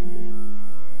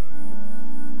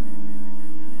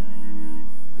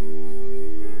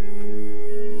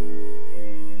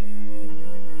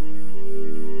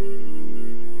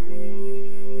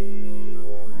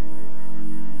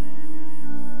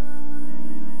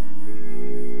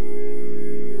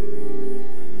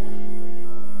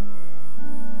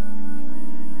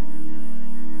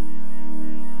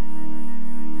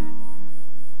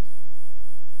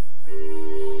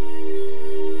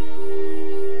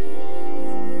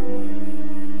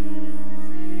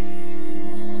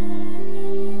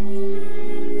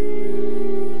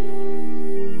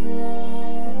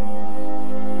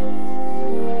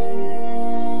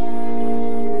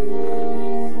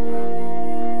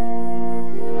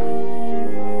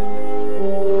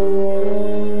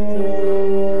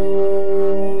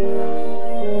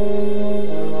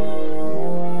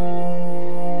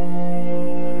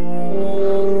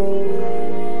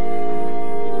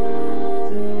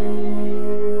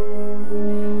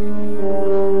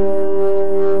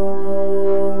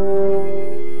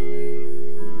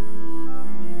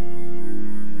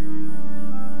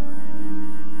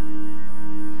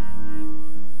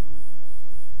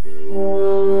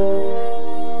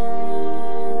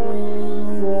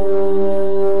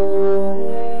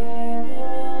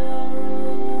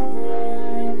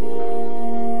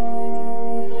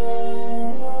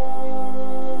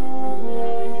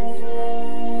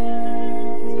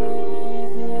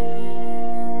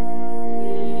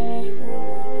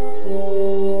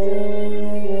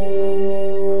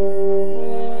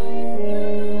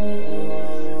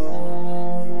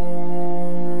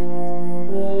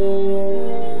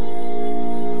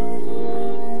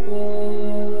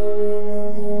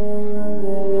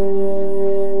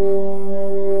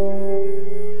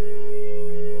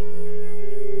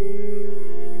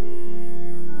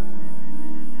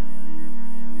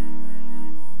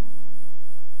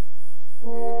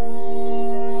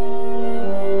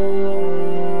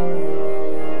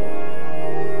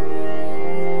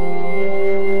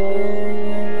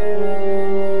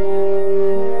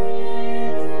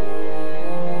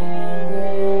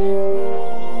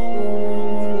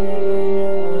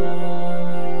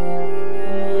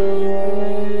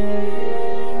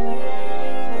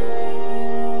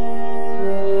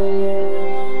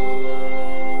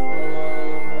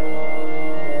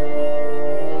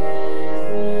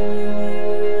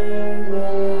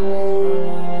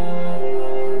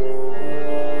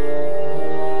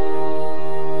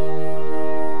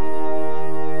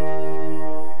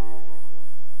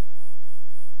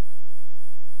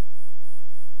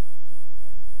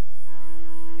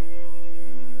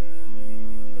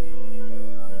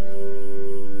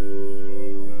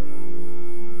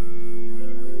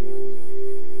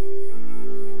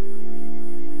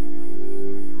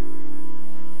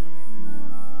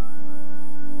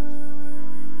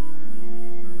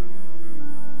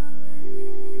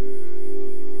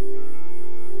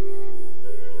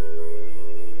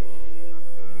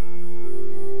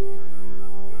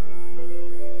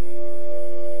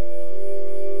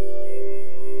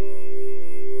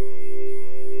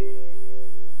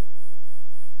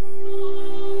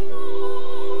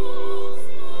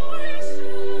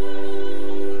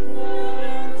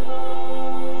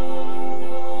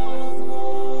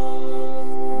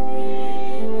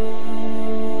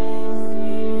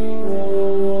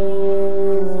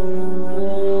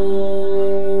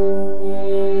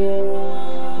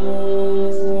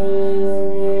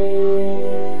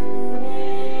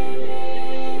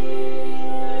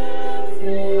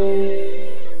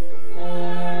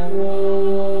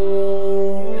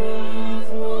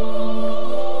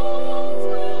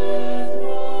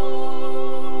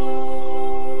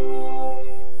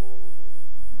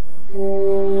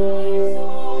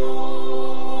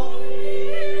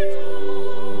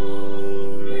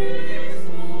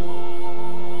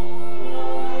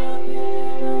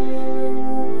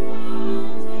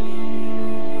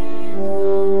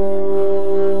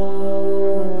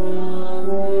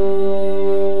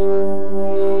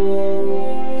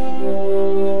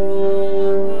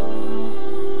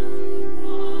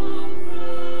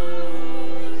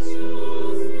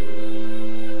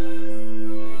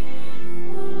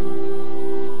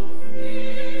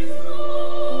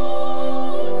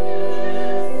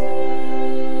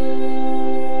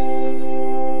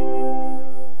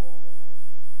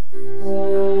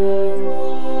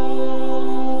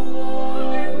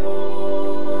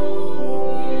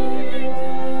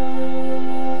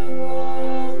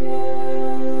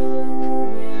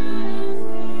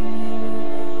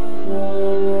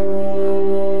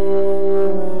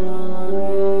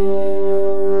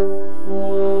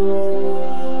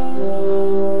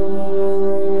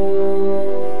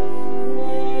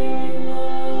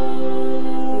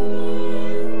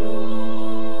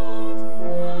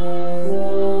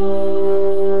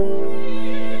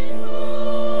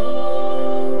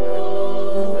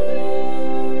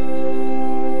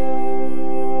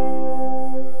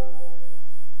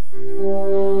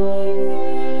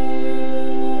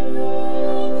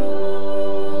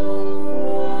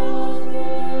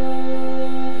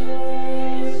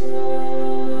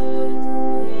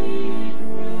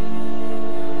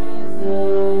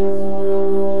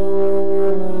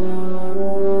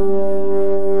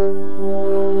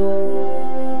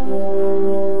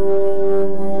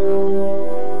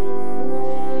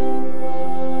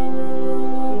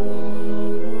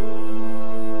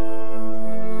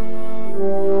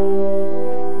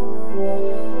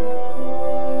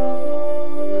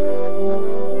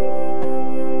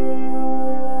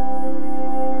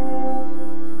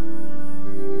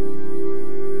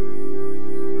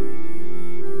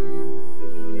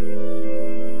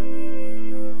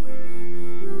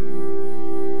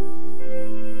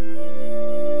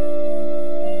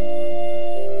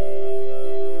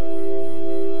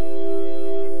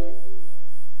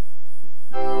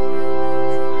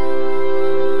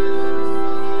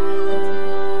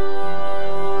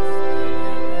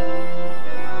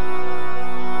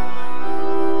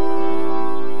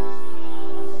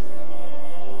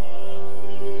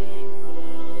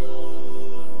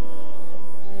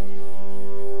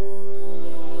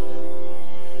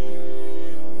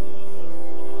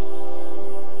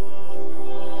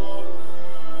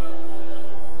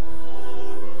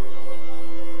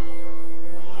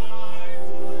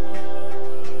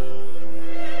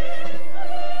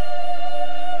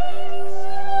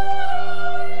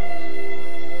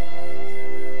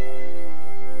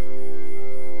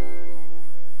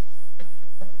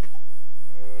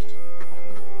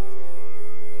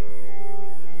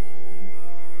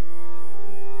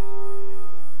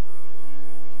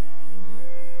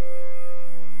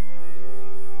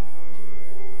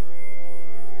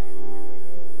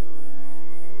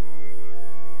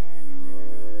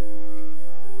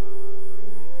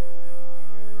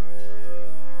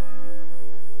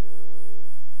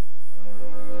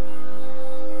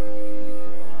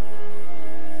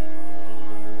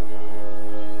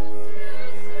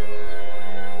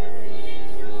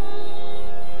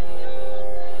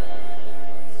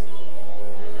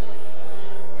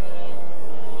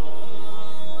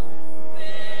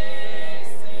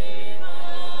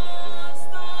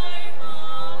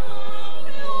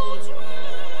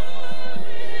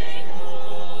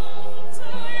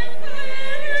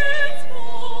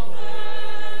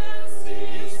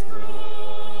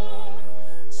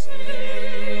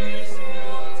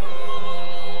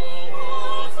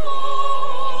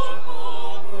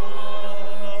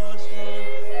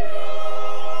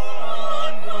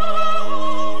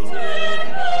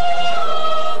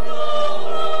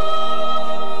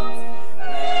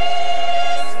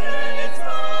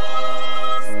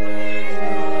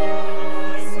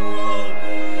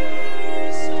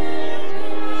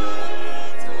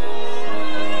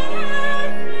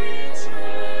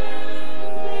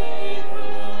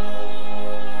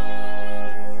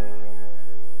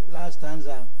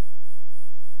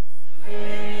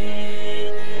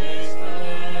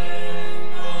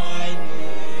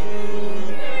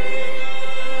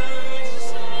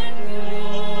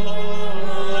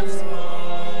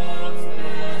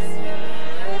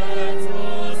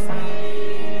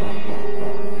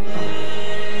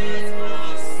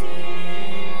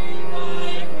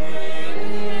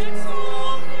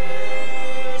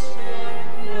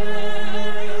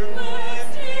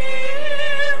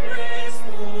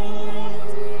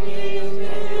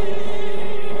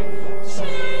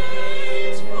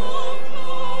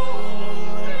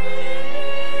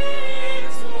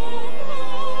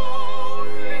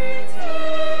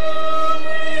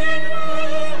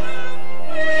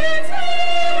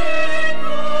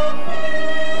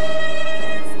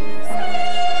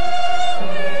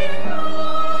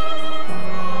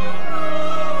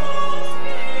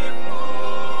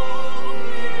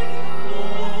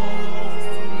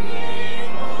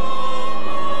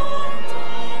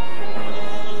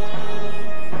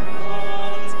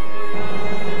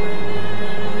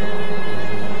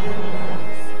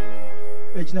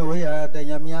 gyina hɔ yɛ da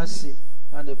nyame ase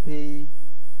anɔpɛ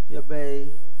yɛbɛɛ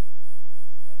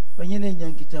ɔnyɛ ne nya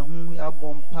nkitaho yɛabɔ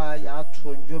mpa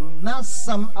yɛato ndwom na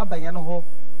asam abanya no hɔ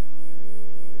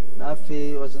na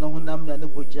afei ɔdze ne honam na ne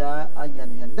bogya anya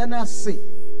ne hɛn da no ase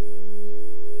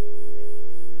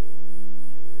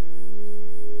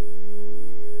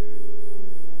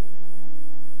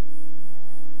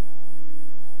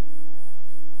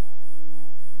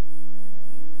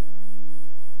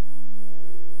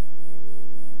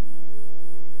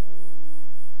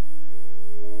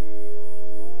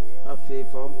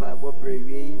from Pabobre,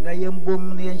 Nayam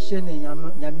Boom, Nation,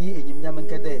 Yami, and Yaman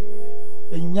Kade,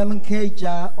 and Yaman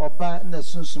Kaja or Bat and the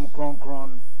Sunsum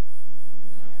Cron.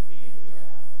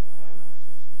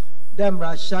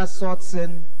 Demra Shah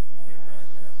Sotsen,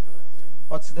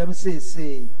 what's them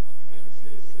say,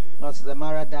 not the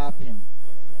Mara Dapim.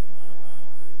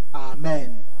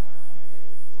 Amen.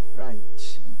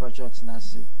 Right, in Pachot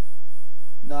Nasi.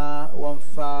 Na one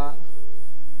far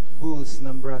bulls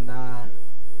number na.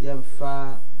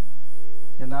 Yamfa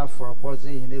yana for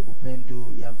bozi in ebu pendu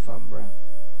yamfambra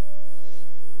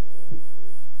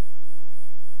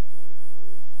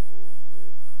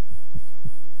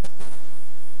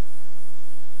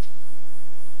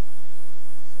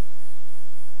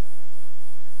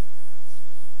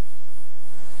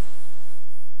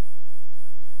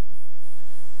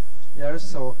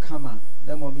yarisa kama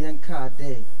demo mienka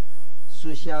day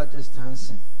social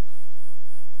distancing.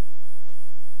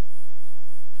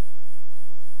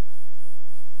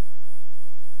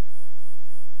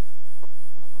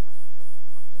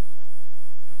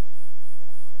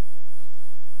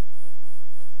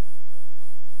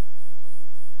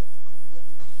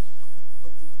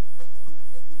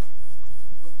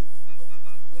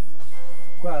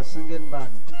 Choir singing band.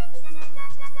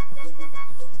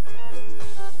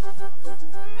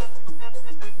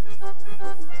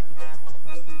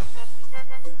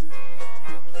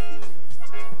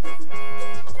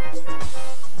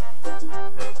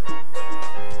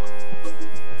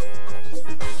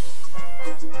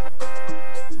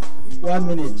 One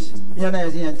minute. Yana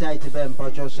is in tight event,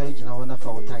 but your surgeon I want to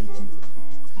fall tight.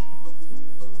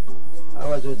 I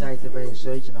was tight event,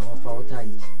 surgeon I want to fall tight.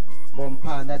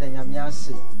 Bompa na da nyame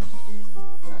ase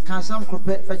ka sam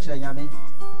krope fa kire nyame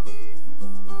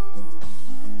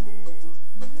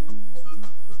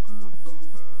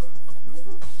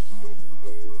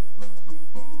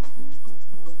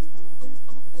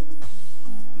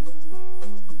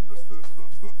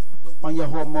on your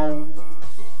hormone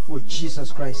with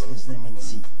Jesus Christ in his name and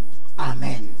see.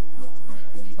 Amen.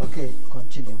 Okay,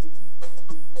 continue.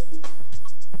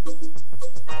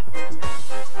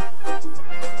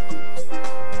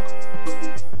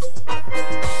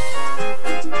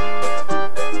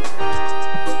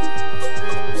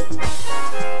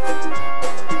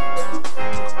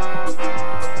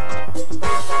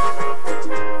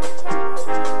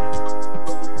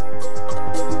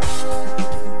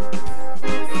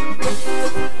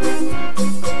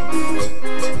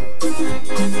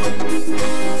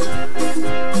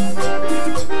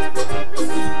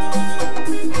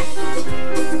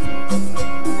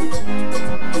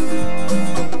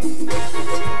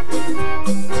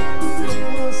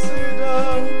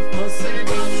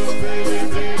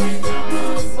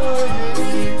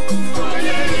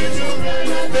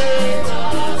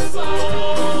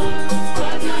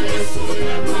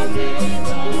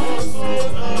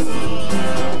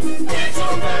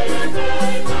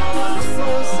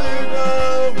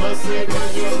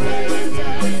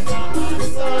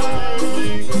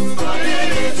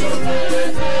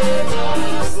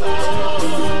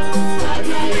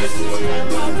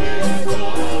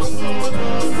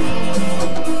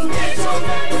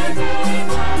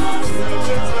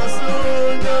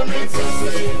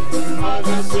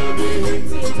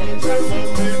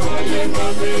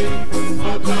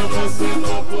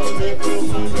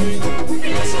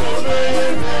 Yes,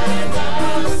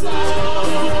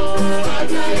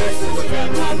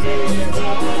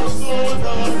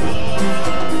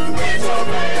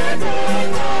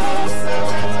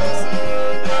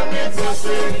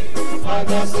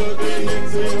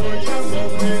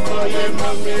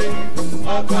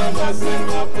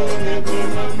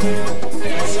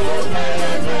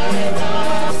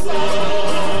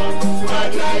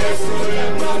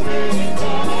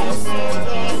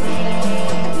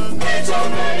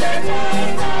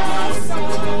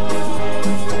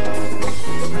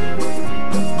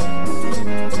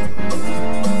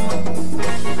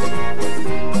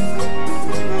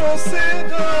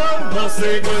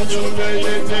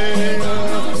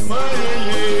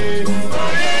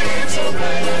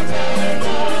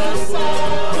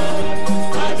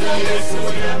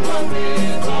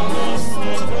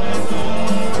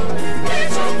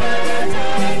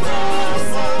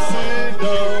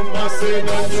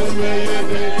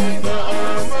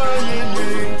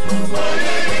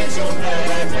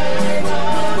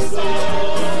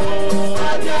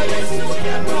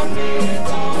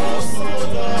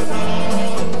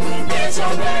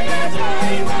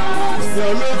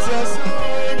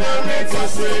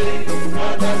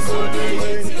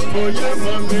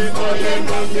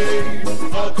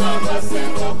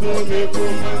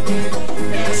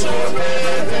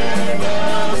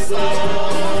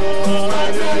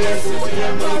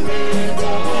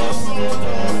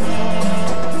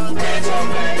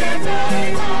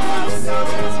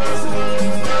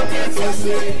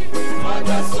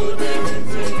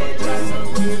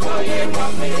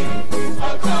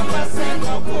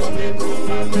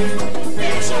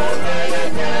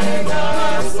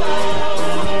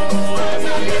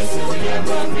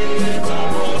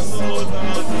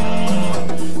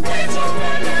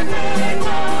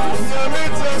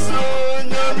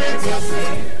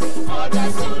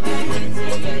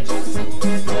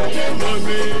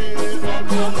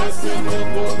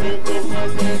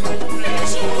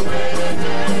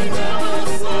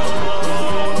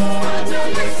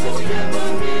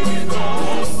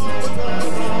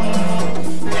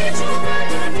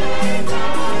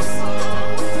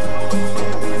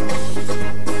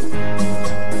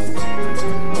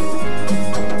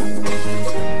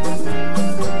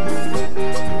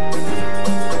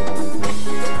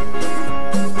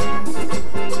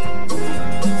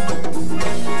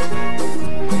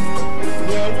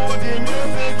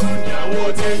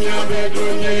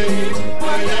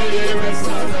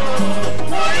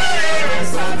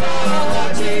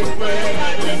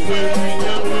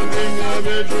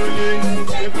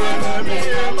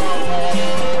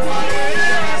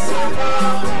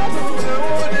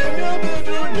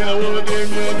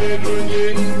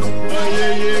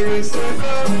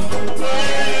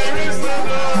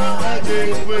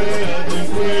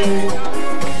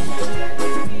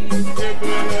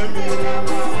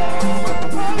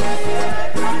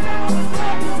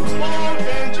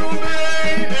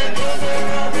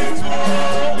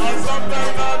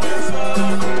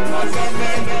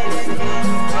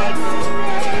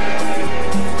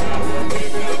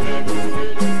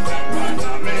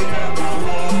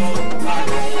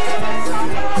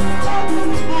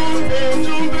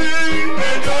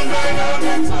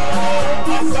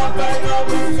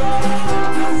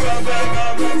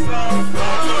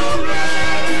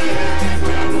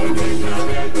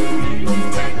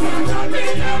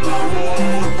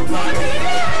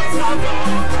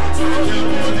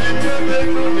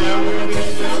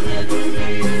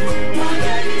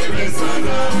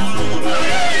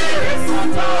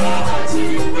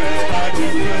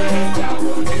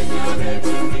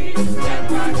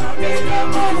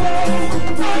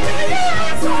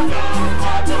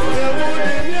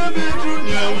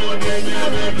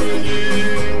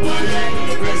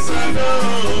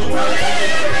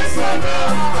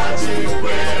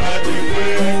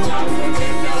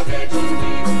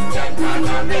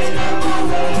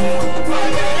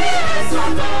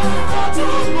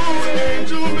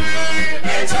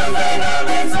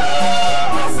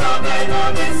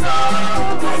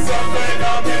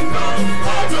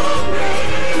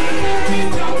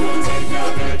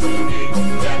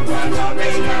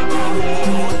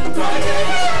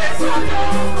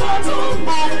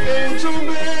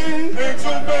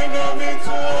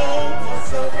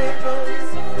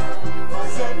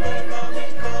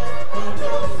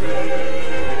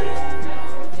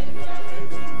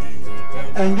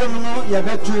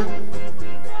 Yabetu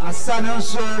asana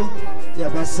nso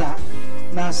yabesa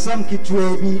na asam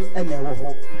kitwe bi ene wo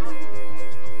ho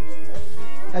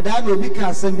eda na obi ka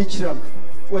asam bi kiram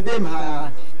wodem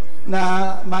ha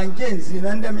na mangenzi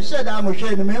na ndem sheda mo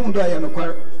hwe no mehu do ye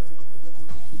nokwar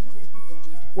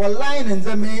wallahi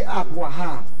nzame apwa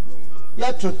ha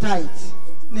ya to tight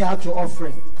na ya to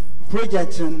offering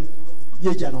project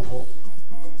ye jano ho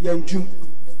yantum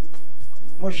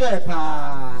mo hwe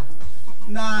pa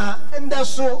na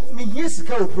ndaso mi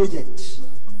yesika o project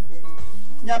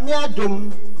nyame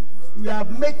adom we are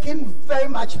making very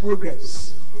much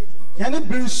progress yani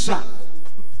brinsa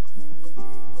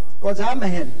was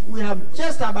amahen we have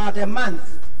just about a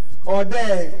month or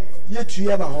there yetu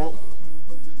yeba ho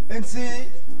enti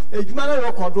ejuma na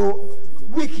recordo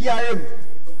week yarem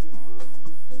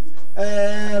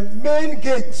main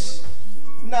gate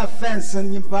na fence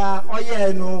nipa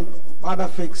oye no waba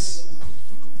fix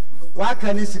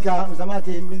wakanisika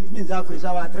mzamati means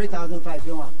about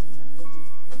 3,500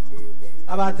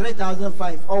 about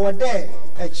 3,500 over there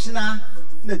China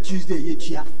na Tuesday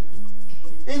yetua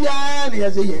iya na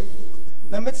yazeye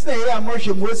na metsena ye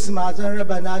amoshe mosima azan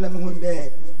reba na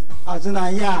mhunde azana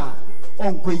ya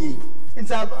onkoyi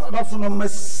nta dofuno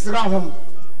masra hom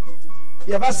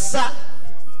ye basa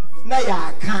na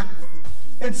ya ka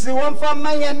nti won fa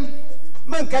mayen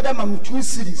man kada mam 2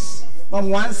 series mam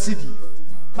 1 city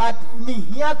but me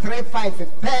here 3-5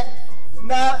 pe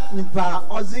na nipa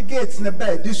ozigate na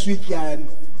bed this weekend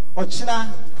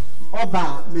ochina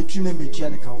Oba metune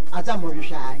metuaneka ata mo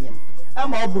hwehwe anya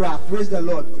ama obra praise the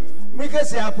Lord make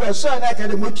say apo so na ka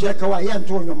de motuaka wa ye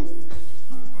nto nwom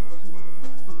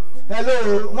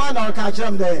hello one on ka kire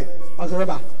m de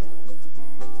ozoreba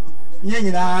nye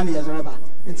nyina na yezoreba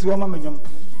nti wo ma menwom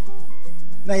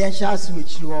na ye hya asu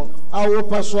echi ho awo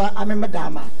paso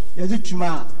amemedama yezi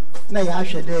tuma na ya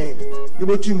ahwe de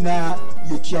yebotum na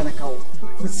yetuaneka wo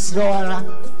msrawara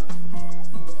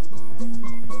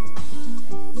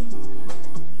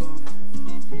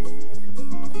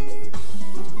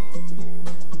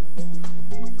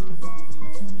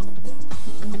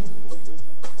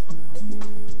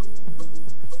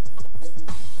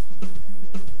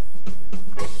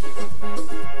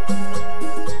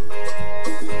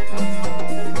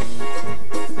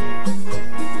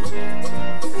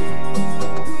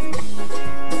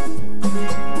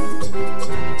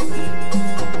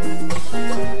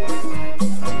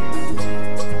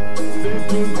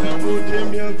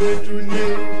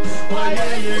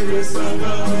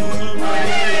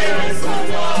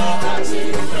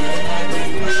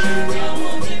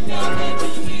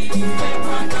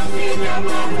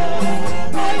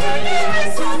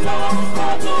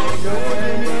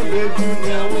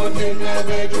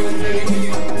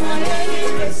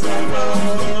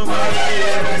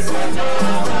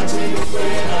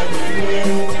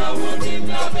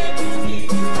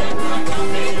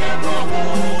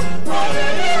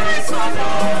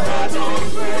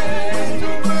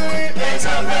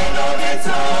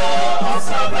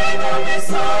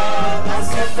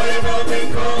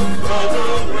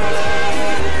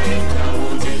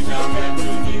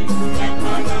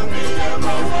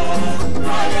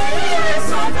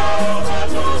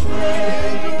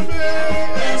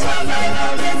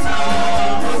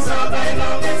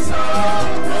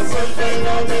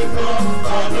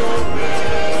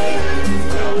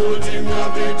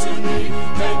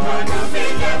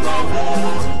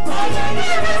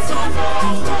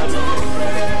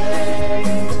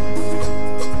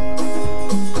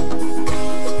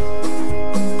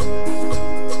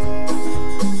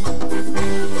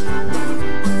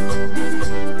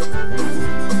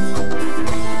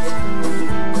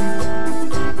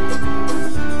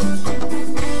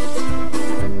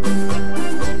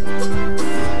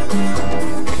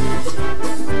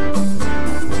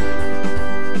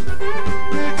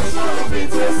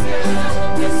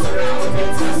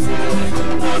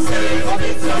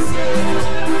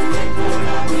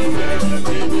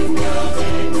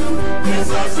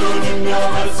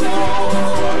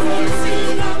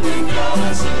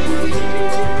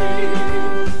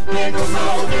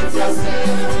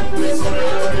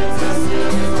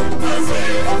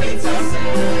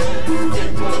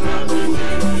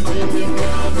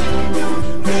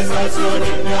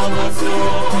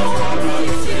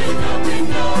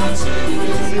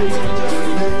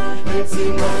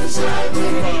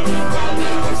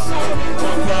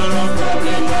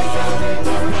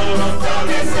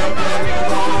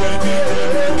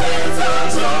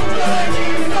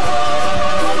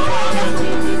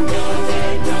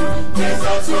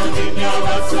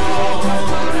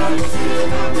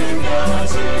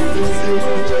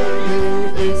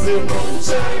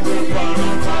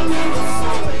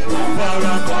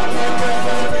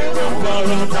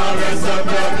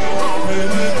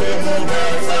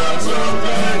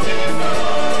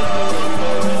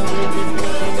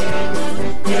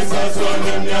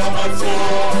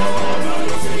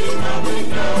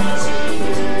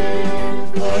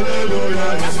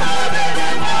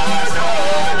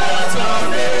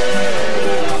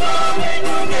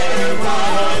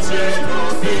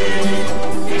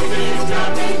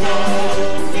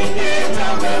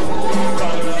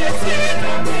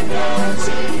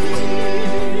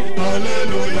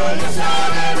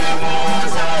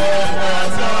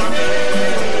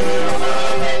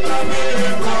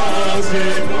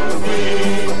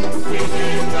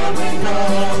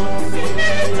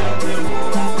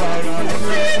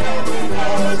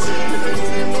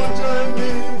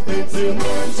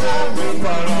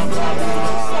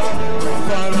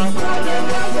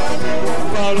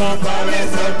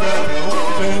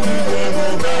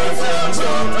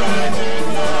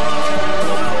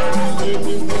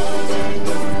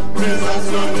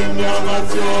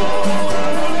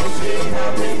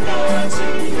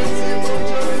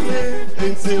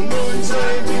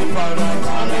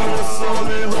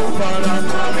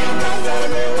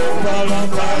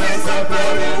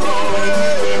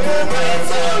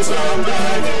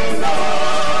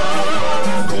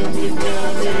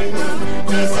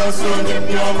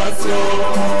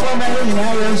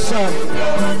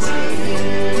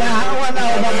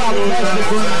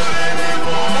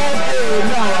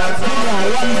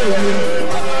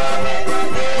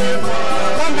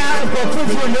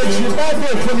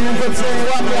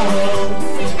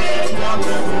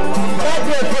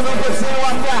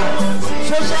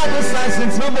Social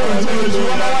distancing, no more.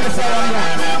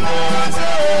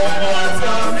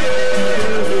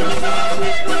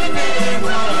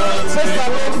 Sister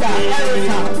Linda,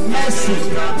 Erica, Mercy,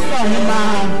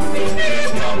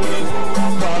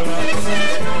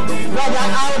 Brother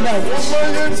Albert, also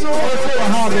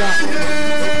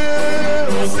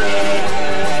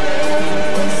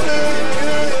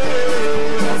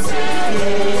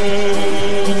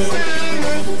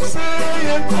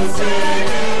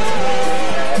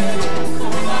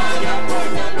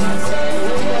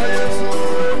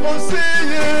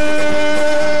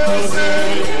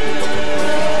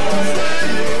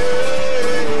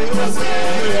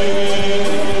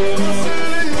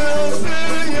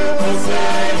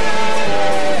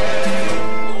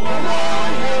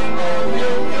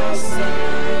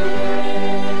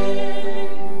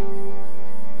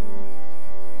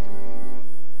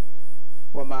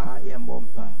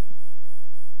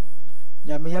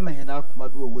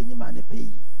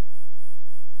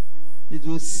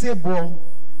Sebo,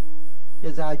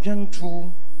 there's a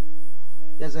gentle,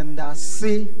 there's a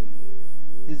ndase,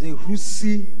 there's a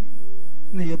husi,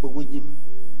 near Bewinham.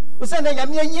 Was sending a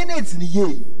mere units in the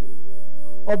ye.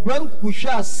 Or Bran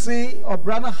Kusha say, or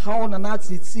Brana Hound and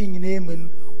Nazi seeing in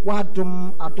Amen,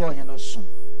 Wadum adore him or son.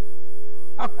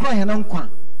 A cry and unqua.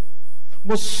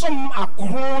 Was some a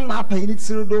crown up in its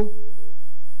riddle,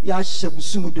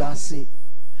 Yashabusumudase.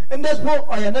 And that's what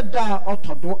I another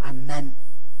autodo and none.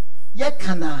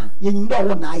 Yakana, you know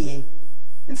what I ye.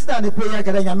 Instead of prayer,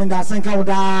 Yaminda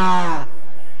Sankauda.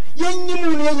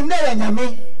 You never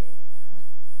yammy.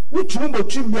 Which room of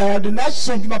Chimbia do not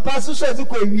change my pastor says a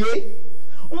quay.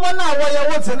 1 hour,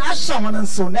 I was an ashaman and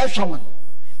so national.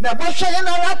 Now, what shall I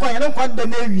not I don't want the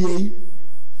navy?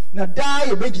 Now, die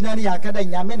a virginity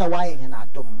academy, Yamin away and I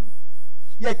don't.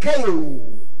 Yakeo.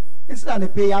 Instead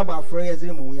of pay about phrase,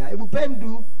 it will pen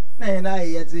do, and I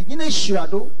as a guinea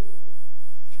shadow.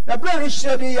 Na brother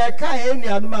shade ya ka eni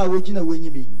anuma wogina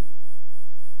wanyimi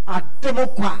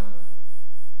adomokwa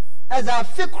as a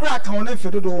fikra ka wona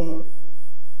fedodo ho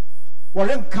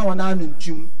wore nka wona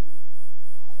anuntum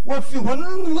wo fi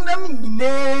honam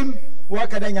nyinem wo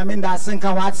kada nyame nda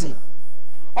asenka wate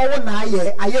owo na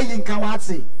ayeyi nka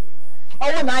wate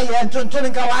owo na aye ntonton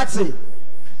nka wate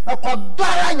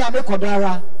akodara nyame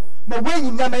kodara ma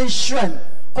wenyi nyame nhwen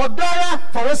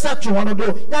Kodara for us to one of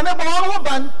those. Yamaba one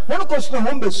ban, one cost no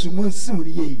home besumun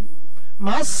simuri.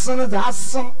 My son is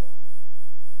awesome.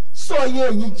 So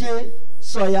ye,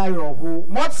 so ya roho.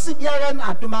 What Sibian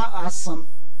Atuma awesome.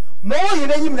 More in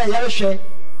him na Yarshe,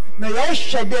 na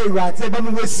Yarshe day right,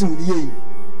 even with soon ye.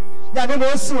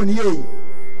 Yamabo soon ye.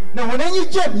 Now when any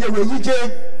jet ye will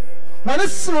ye. When a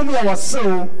soon ye was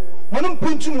so, one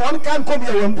point to one can come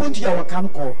here, one point to your can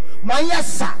call. My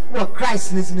yes, what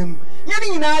Christ is in him.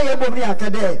 Yeni na ye bobri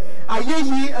akade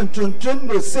ayeyi ntonton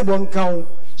no sebon kan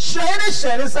shine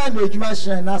sa no adwuma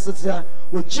shine na asetia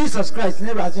with Jesus Christ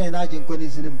ne razin na agenko ni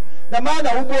zinim na ma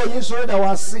na wo boy yin so da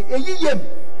wase eyiyem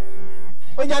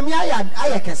onyame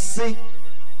ayekese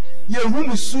ye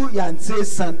humusu ya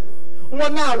ntesan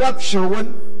wona awaphwe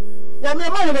won yame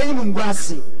ma wona yim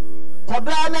ngwase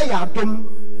kodra na ya dom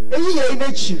eyiye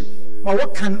na chi ma wo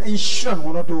kan ensure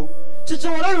wono do chiche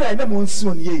wona na mo nsi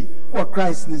onye what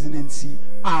Christ is in see.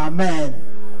 Amen.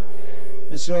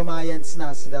 Mr. Roma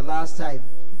Yensnas, the last time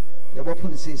you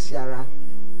open say Sierra,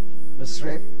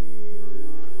 Mr.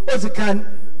 Ozikan,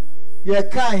 ye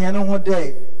can, you know what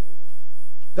day.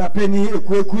 The penny a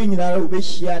quick queen in our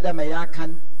Ubishia, the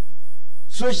Mayakan,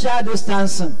 social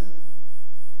distancing,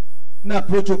 na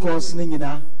protocols,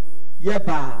 Nina,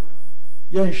 Yaba,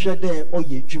 Yan Shade, or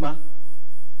ye Juma,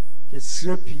 ye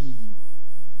slippy.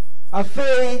 A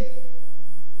fay.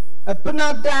 A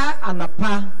penada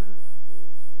anapa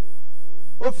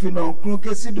ofino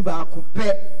krukesi duba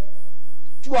akupe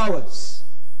 2 hours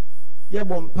ye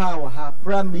bompa wa ha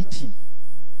prayer meeting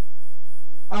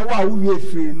awa uwe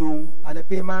free no and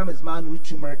pay mamas man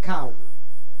utu merkao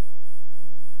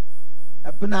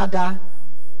a penada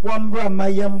wambra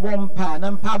mayem bompa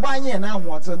na mpa banye na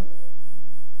ahoten.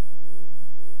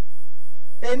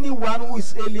 Anyone who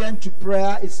is alien to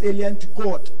prayer is alien to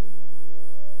God.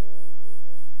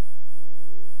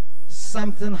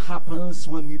 Something happens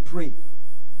when we pray.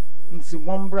 Nsi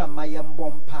wombra mayem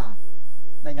bompa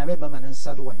na nyame ba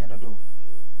manensado wa henado.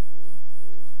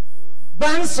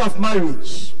 Bands of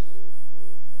marriage.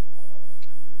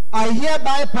 I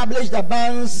hereby publish the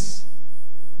bands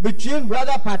between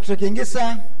Brother Patrick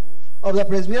Ngisa of the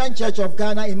Presbyterian Church of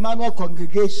Ghana, Emmanuel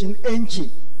Congregation, Enchi,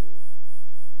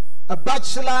 a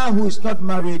bachelor who is not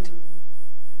married,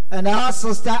 and our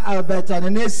sister Alberta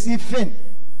Nenesi Finn,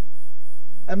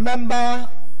 a member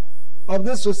of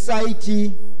this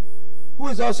society who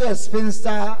is also a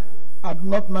spinster and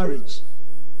not married.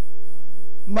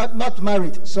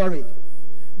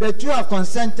 The two have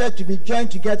consented to be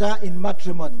joined together in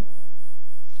matrimony.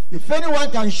 If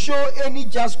anyone can show any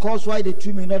just cause why the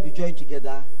two may not be joined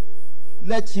together,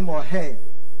 let him or her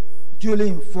duly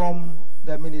inform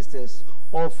the ministers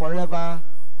or forever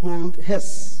hold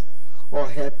his or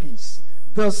her peace.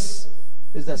 This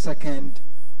is the second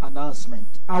announcement.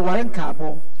 Our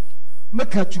Nkabo,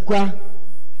 Mekachukwa,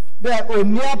 the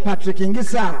Onia Patrick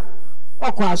Ngisa,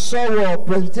 Okwa Sowo,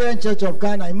 Presbyterian Church of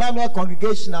Ghana, Emmanuel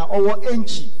Congregation, or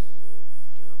Enchi,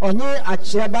 Onye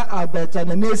Acheba Alberta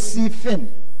Nenesi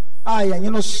Finn, Aya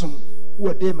Yenosum,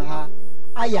 Wademha,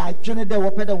 Aya Johnny de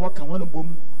Wapeda Wakan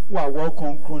Boom, wa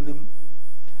Walcon Cronim.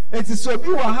 It is so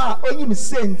be ha, only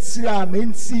sent Sira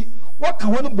Mensi,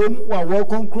 Wakan Boom, wa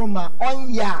Walcon Croma,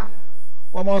 on ya,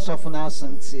 or most of an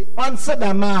absence. On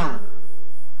Sadama,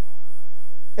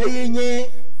 Eyenye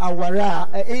Awara,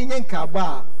 Eyen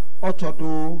Kaba,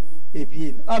 Otodo,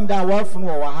 Ebin. Da war from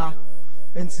Waha,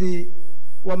 and see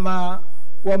Wama.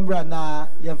 Wambra na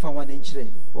yamfa wane nchire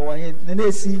wo he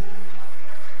nenesi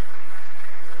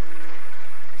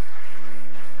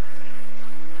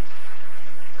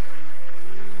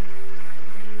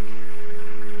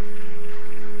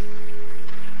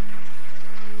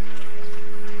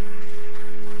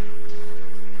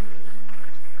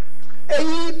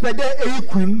eyi pede eyi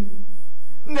kwim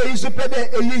na eyi so pede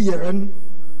eyi yeren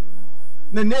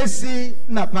nenesi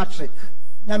na Patrick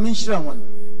nyame nchira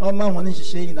wan Oman one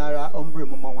is saying Nara Ombre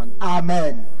Mama.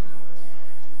 Amen.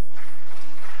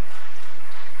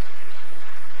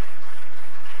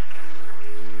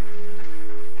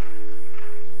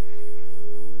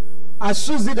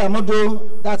 Asuzi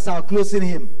Damodo, that's our closing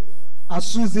hymn.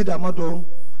 Asuzi Damodo,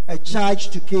 a charge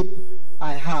to keep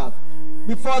I have.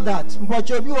 Before that,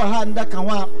 Mpochobi wa handa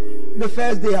kanwa the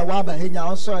first day awaba henya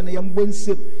also and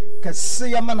yambunsim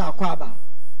kasiyamana kwaba.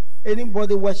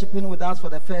 Anybody worshiping with us for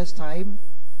the first time?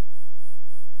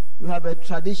 We have a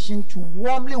tradition to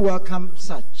warmly welcome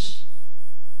such.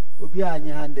 Obia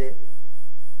Anyahande,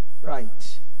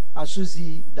 right?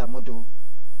 Asuzi Damodo.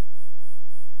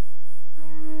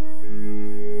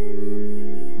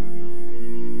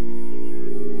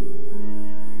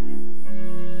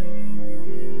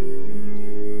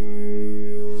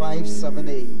 Five, 7,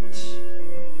 8.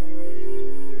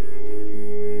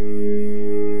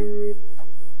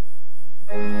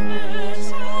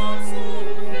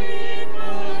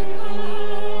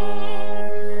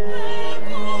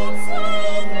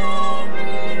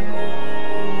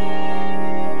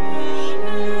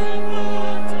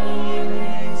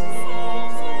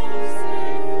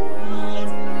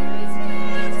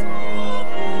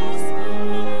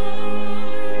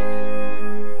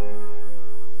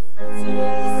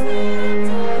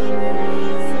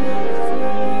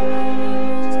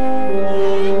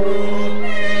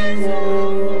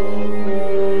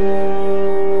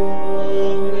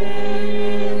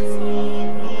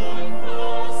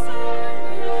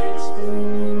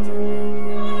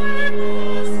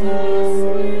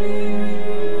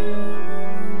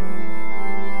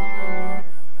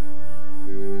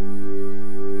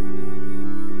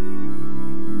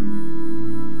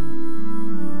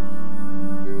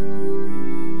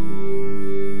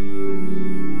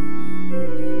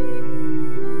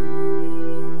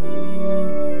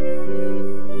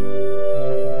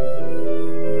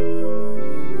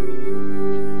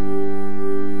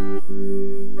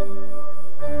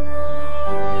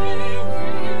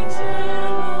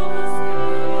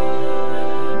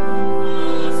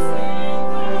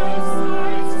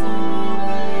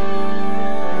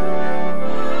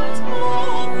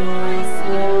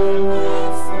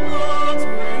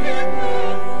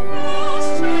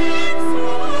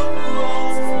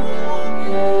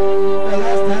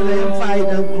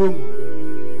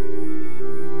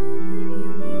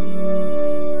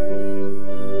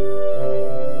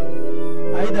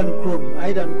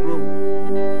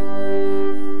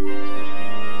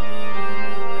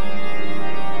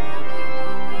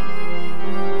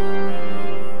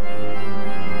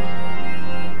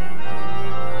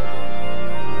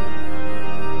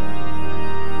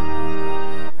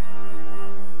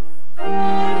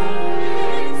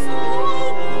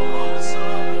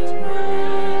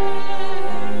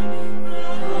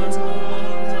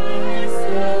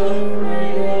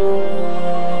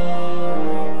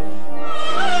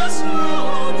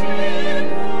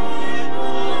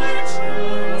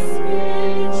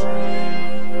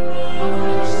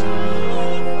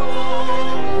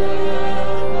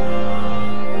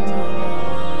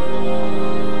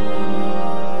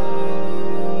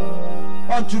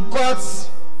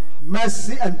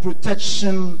 mercy and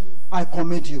protection I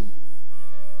commit you.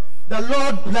 The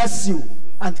Lord bless you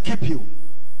and keep you.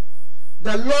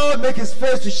 The Lord make his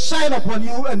face to shine upon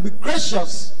you and be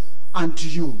gracious unto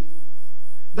you.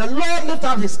 The Lord lift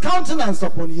up his countenance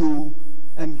upon you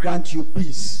and grant you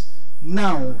peace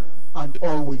now and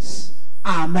always.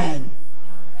 Amen.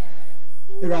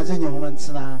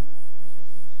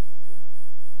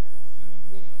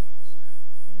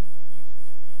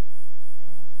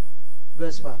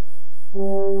 Verse 5.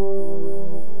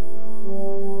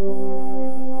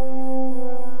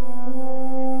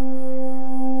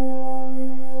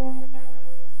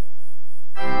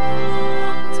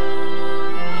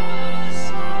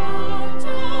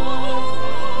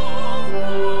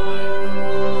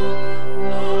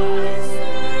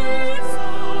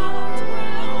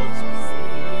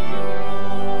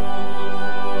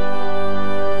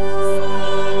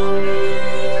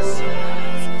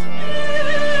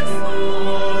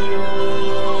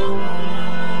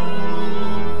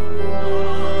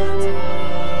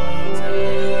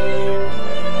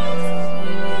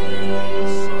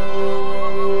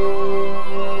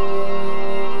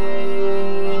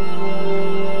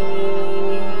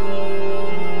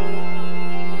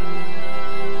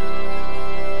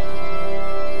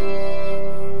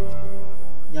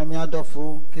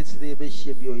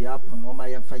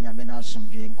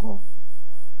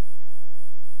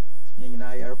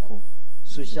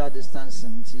 Social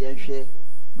distancing,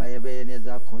 my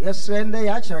yes, render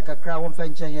Yachar Kakra, one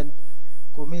fencher hen,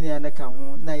 Comminia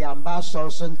Nakahu, Nayamba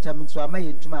Sorson Tem, so I may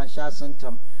into my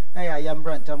shasentum, I am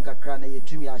Brantam Kakrana,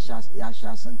 to me, Yasha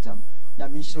Sentum,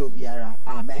 Yamisho Biara,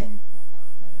 Amen.